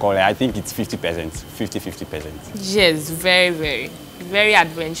calls me, I call her. I think it's 50%, 50-50%. Yes, very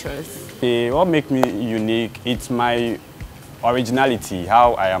adventurous. What makes me unique, it's my originality,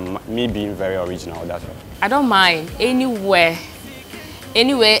 how I am, me being very original, that's all. I don't mind. Anywhere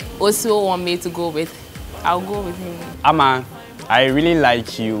also want me to go with, I'll go with him. Ama, I really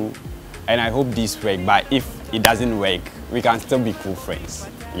like you, and I hope this works, but if it doesn't work, we can still be cool friends,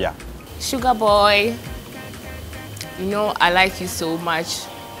 yeah. Sugar boy. You know, I like you so much,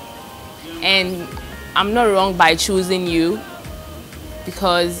 and I'm not wrong by choosing you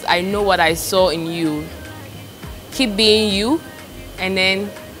because I know what I saw in you. Keep being you, and then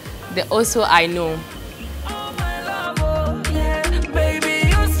also I know.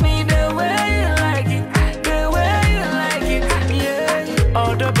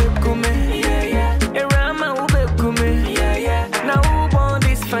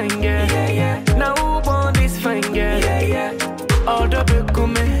 All the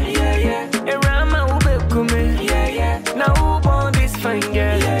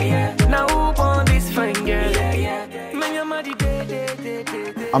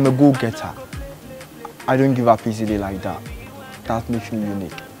I'm a go-getter. I don't give up easily like that. That makes me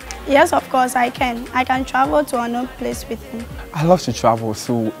unique. Yes, of course, I can. I can travel to another place with him. I love to travel,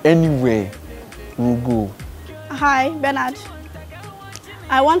 so anywhere we'll go. Hi, Bernard.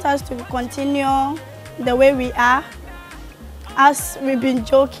 I want us to continue the way we are. As we've been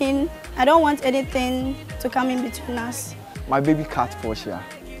joking, I don't want anything to come in between us. My baby cat, Portia.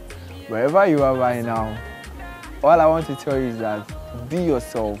 Wherever you are right now, all I want to tell you is that be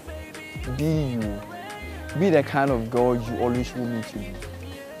yourself, be you. Be the kind of girl you always want me to be.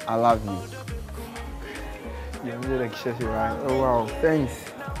 I love you. You're really like Chef, right? Oh wow, thanks.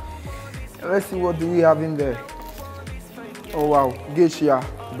 Let's see what do we have in there. Oh wow, geisha,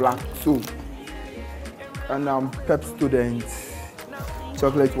 black soup. And pep student,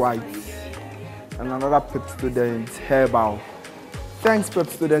 chocolate white. And another pep student, herbal. Thanks pep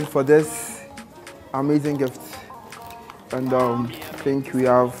student for this amazing gift. And I think we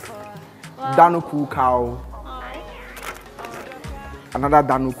have Danuku cow. Another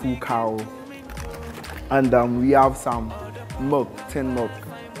Danuku cow. And we have some milk, 10 milk.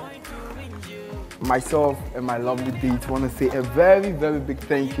 Myself and my lovely date want to say a very, very big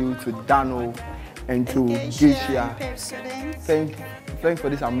thank you to Dano and to Geisha. Thanks for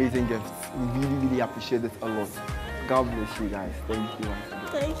this amazing gift. We really, really appreciate it a lot. God bless you guys. Thank you.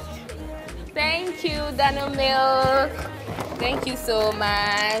 Thank you, Dano Milk. Thank you so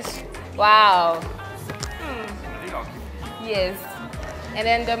much. Wow. Yes. And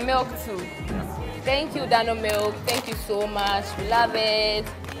then the milk too. Thank you, Dano Milk. Thank you so much. We love it.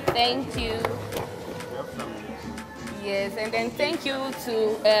 Thank you. Yes, and then thank you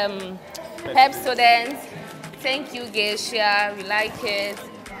to Pep students. Thank you, Geisha. We like it.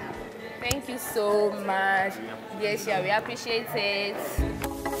 Thank you so much, Geisha. We appreciate it.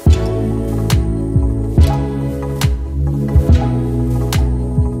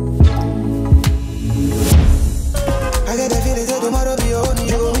 I get the feeling that tomorrow be only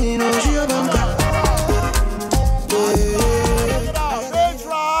you.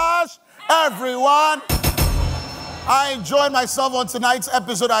 Everyone, I enjoyed myself on tonight's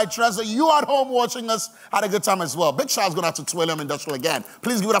episode. I trust that you at home watching us had a good time as well. Big shout out's going out to Twillium Industrial again.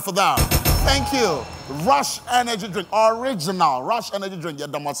 Please give it up for them. Thank you. Rush Energy Drink, original Rush Energy Drink.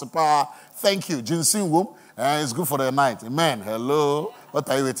 Thank you. Ginseng Womb. It's good for the night. Amen. Hello. What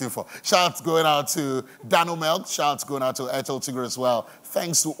are you waiting for? Shout going out to Dano Milk. Shout going out to Ethel Tigger as well.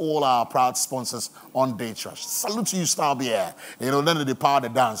 Thanks to all our proud sponsors on Day Trash. Salute to you, Star Beer. You know, then they power the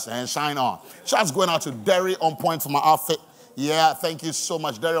dance and shine on. Shouts going out to Derry On Point for my outfit. Yeah, thank you so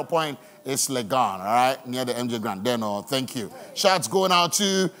much. Derry On Point is Legon, all right? Near the MJ Grand. Deno, thank you. Shouts going out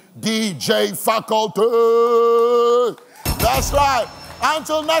to DJ Faculty. That's right.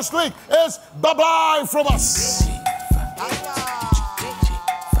 Until next week, it's bye-bye from us.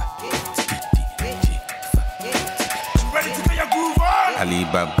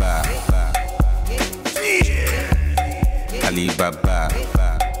 Alibaba, Alibaba,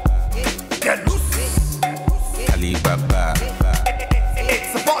 get loose, Alibaba.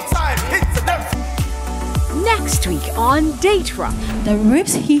 It's about time. It's enough. Next week on Date Rock. The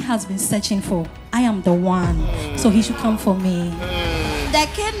ribs he has been searching for, I am the one. So he should come for me. The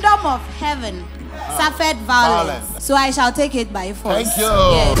kingdom of heaven suffered violence, so I shall take it by force. Thank you.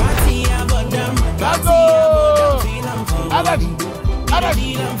 Yes.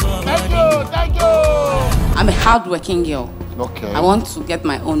 Thank you. I'm a hardworking girl. Okay. I want to get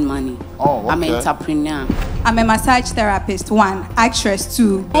my own money. Oh, okay. I'm an entrepreneur. I'm a massage therapist, 1, actress,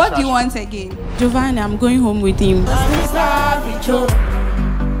 2. What do you want again? Giovanni, I'm going home with him.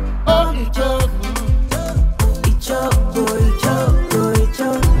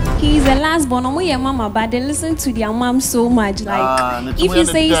 He's the last born. I'm with your mama, but they listen to their mom so much. Like, if you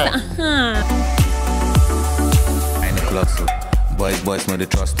say, I'm the clock, so boys know they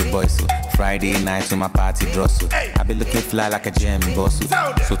trust the boys. So Friday night to my party dress. So I be looking fly like a gem boss.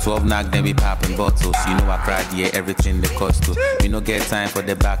 So 12 knock, then we popping bottles. You know I cried, yeah, everything the cost to. We no get time for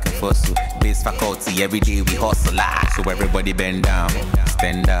the back and forth. So base faculty, every day we hustle. So everybody bend down,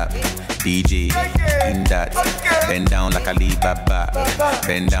 stand up. DJ, in that, bend down like a Alibaba,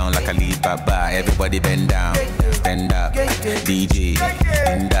 bend down like a Alibaba. Everybody bend down, stand up. DJ,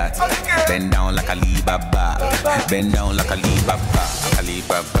 in that, bend down like a Alibaba, bend down like a Alibaba,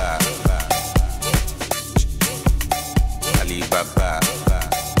 Alibaba, Alibaba,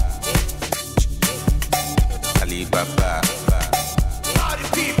 Alibaba.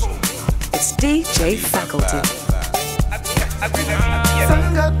 it's DJ Faculty.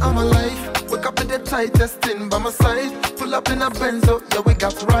 Thank God I'm alive. wake up with the tightest thing by my side. Pull up in a Benzo, yeah, we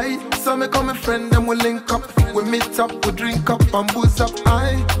got right. So me call my friend, then we link up. We meet up, we drink up and booze up.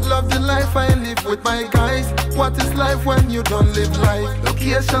 I love the life I live with my guys. What is life when you don't live life?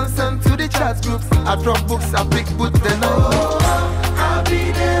 Location sent to the chat groups. I drop books, I pick boot, then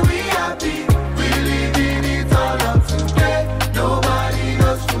happy day, we happy. We living it all up today. Nobody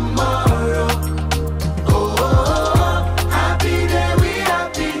knows tomorrow. Happy day, we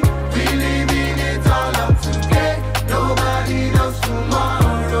happy. We living it all up today. Nobody knows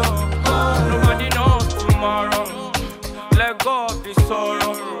tomorrow. Nobody knows tomorrow. Let go of the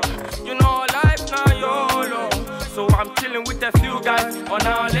sorrow. You know life now YOLO. So I'm chilling with a few guys on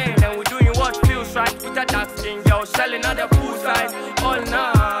our lane, and we're doing what feels right. With a dark skin girl selling at the poolside all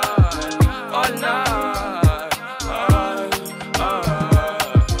night, all night.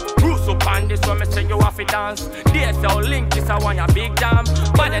 Bruce up on this one, me say you have to dance. DSL link this I want your big jam.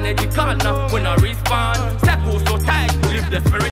 Bad energy corner when I respond. Circle so tight, live the spirit.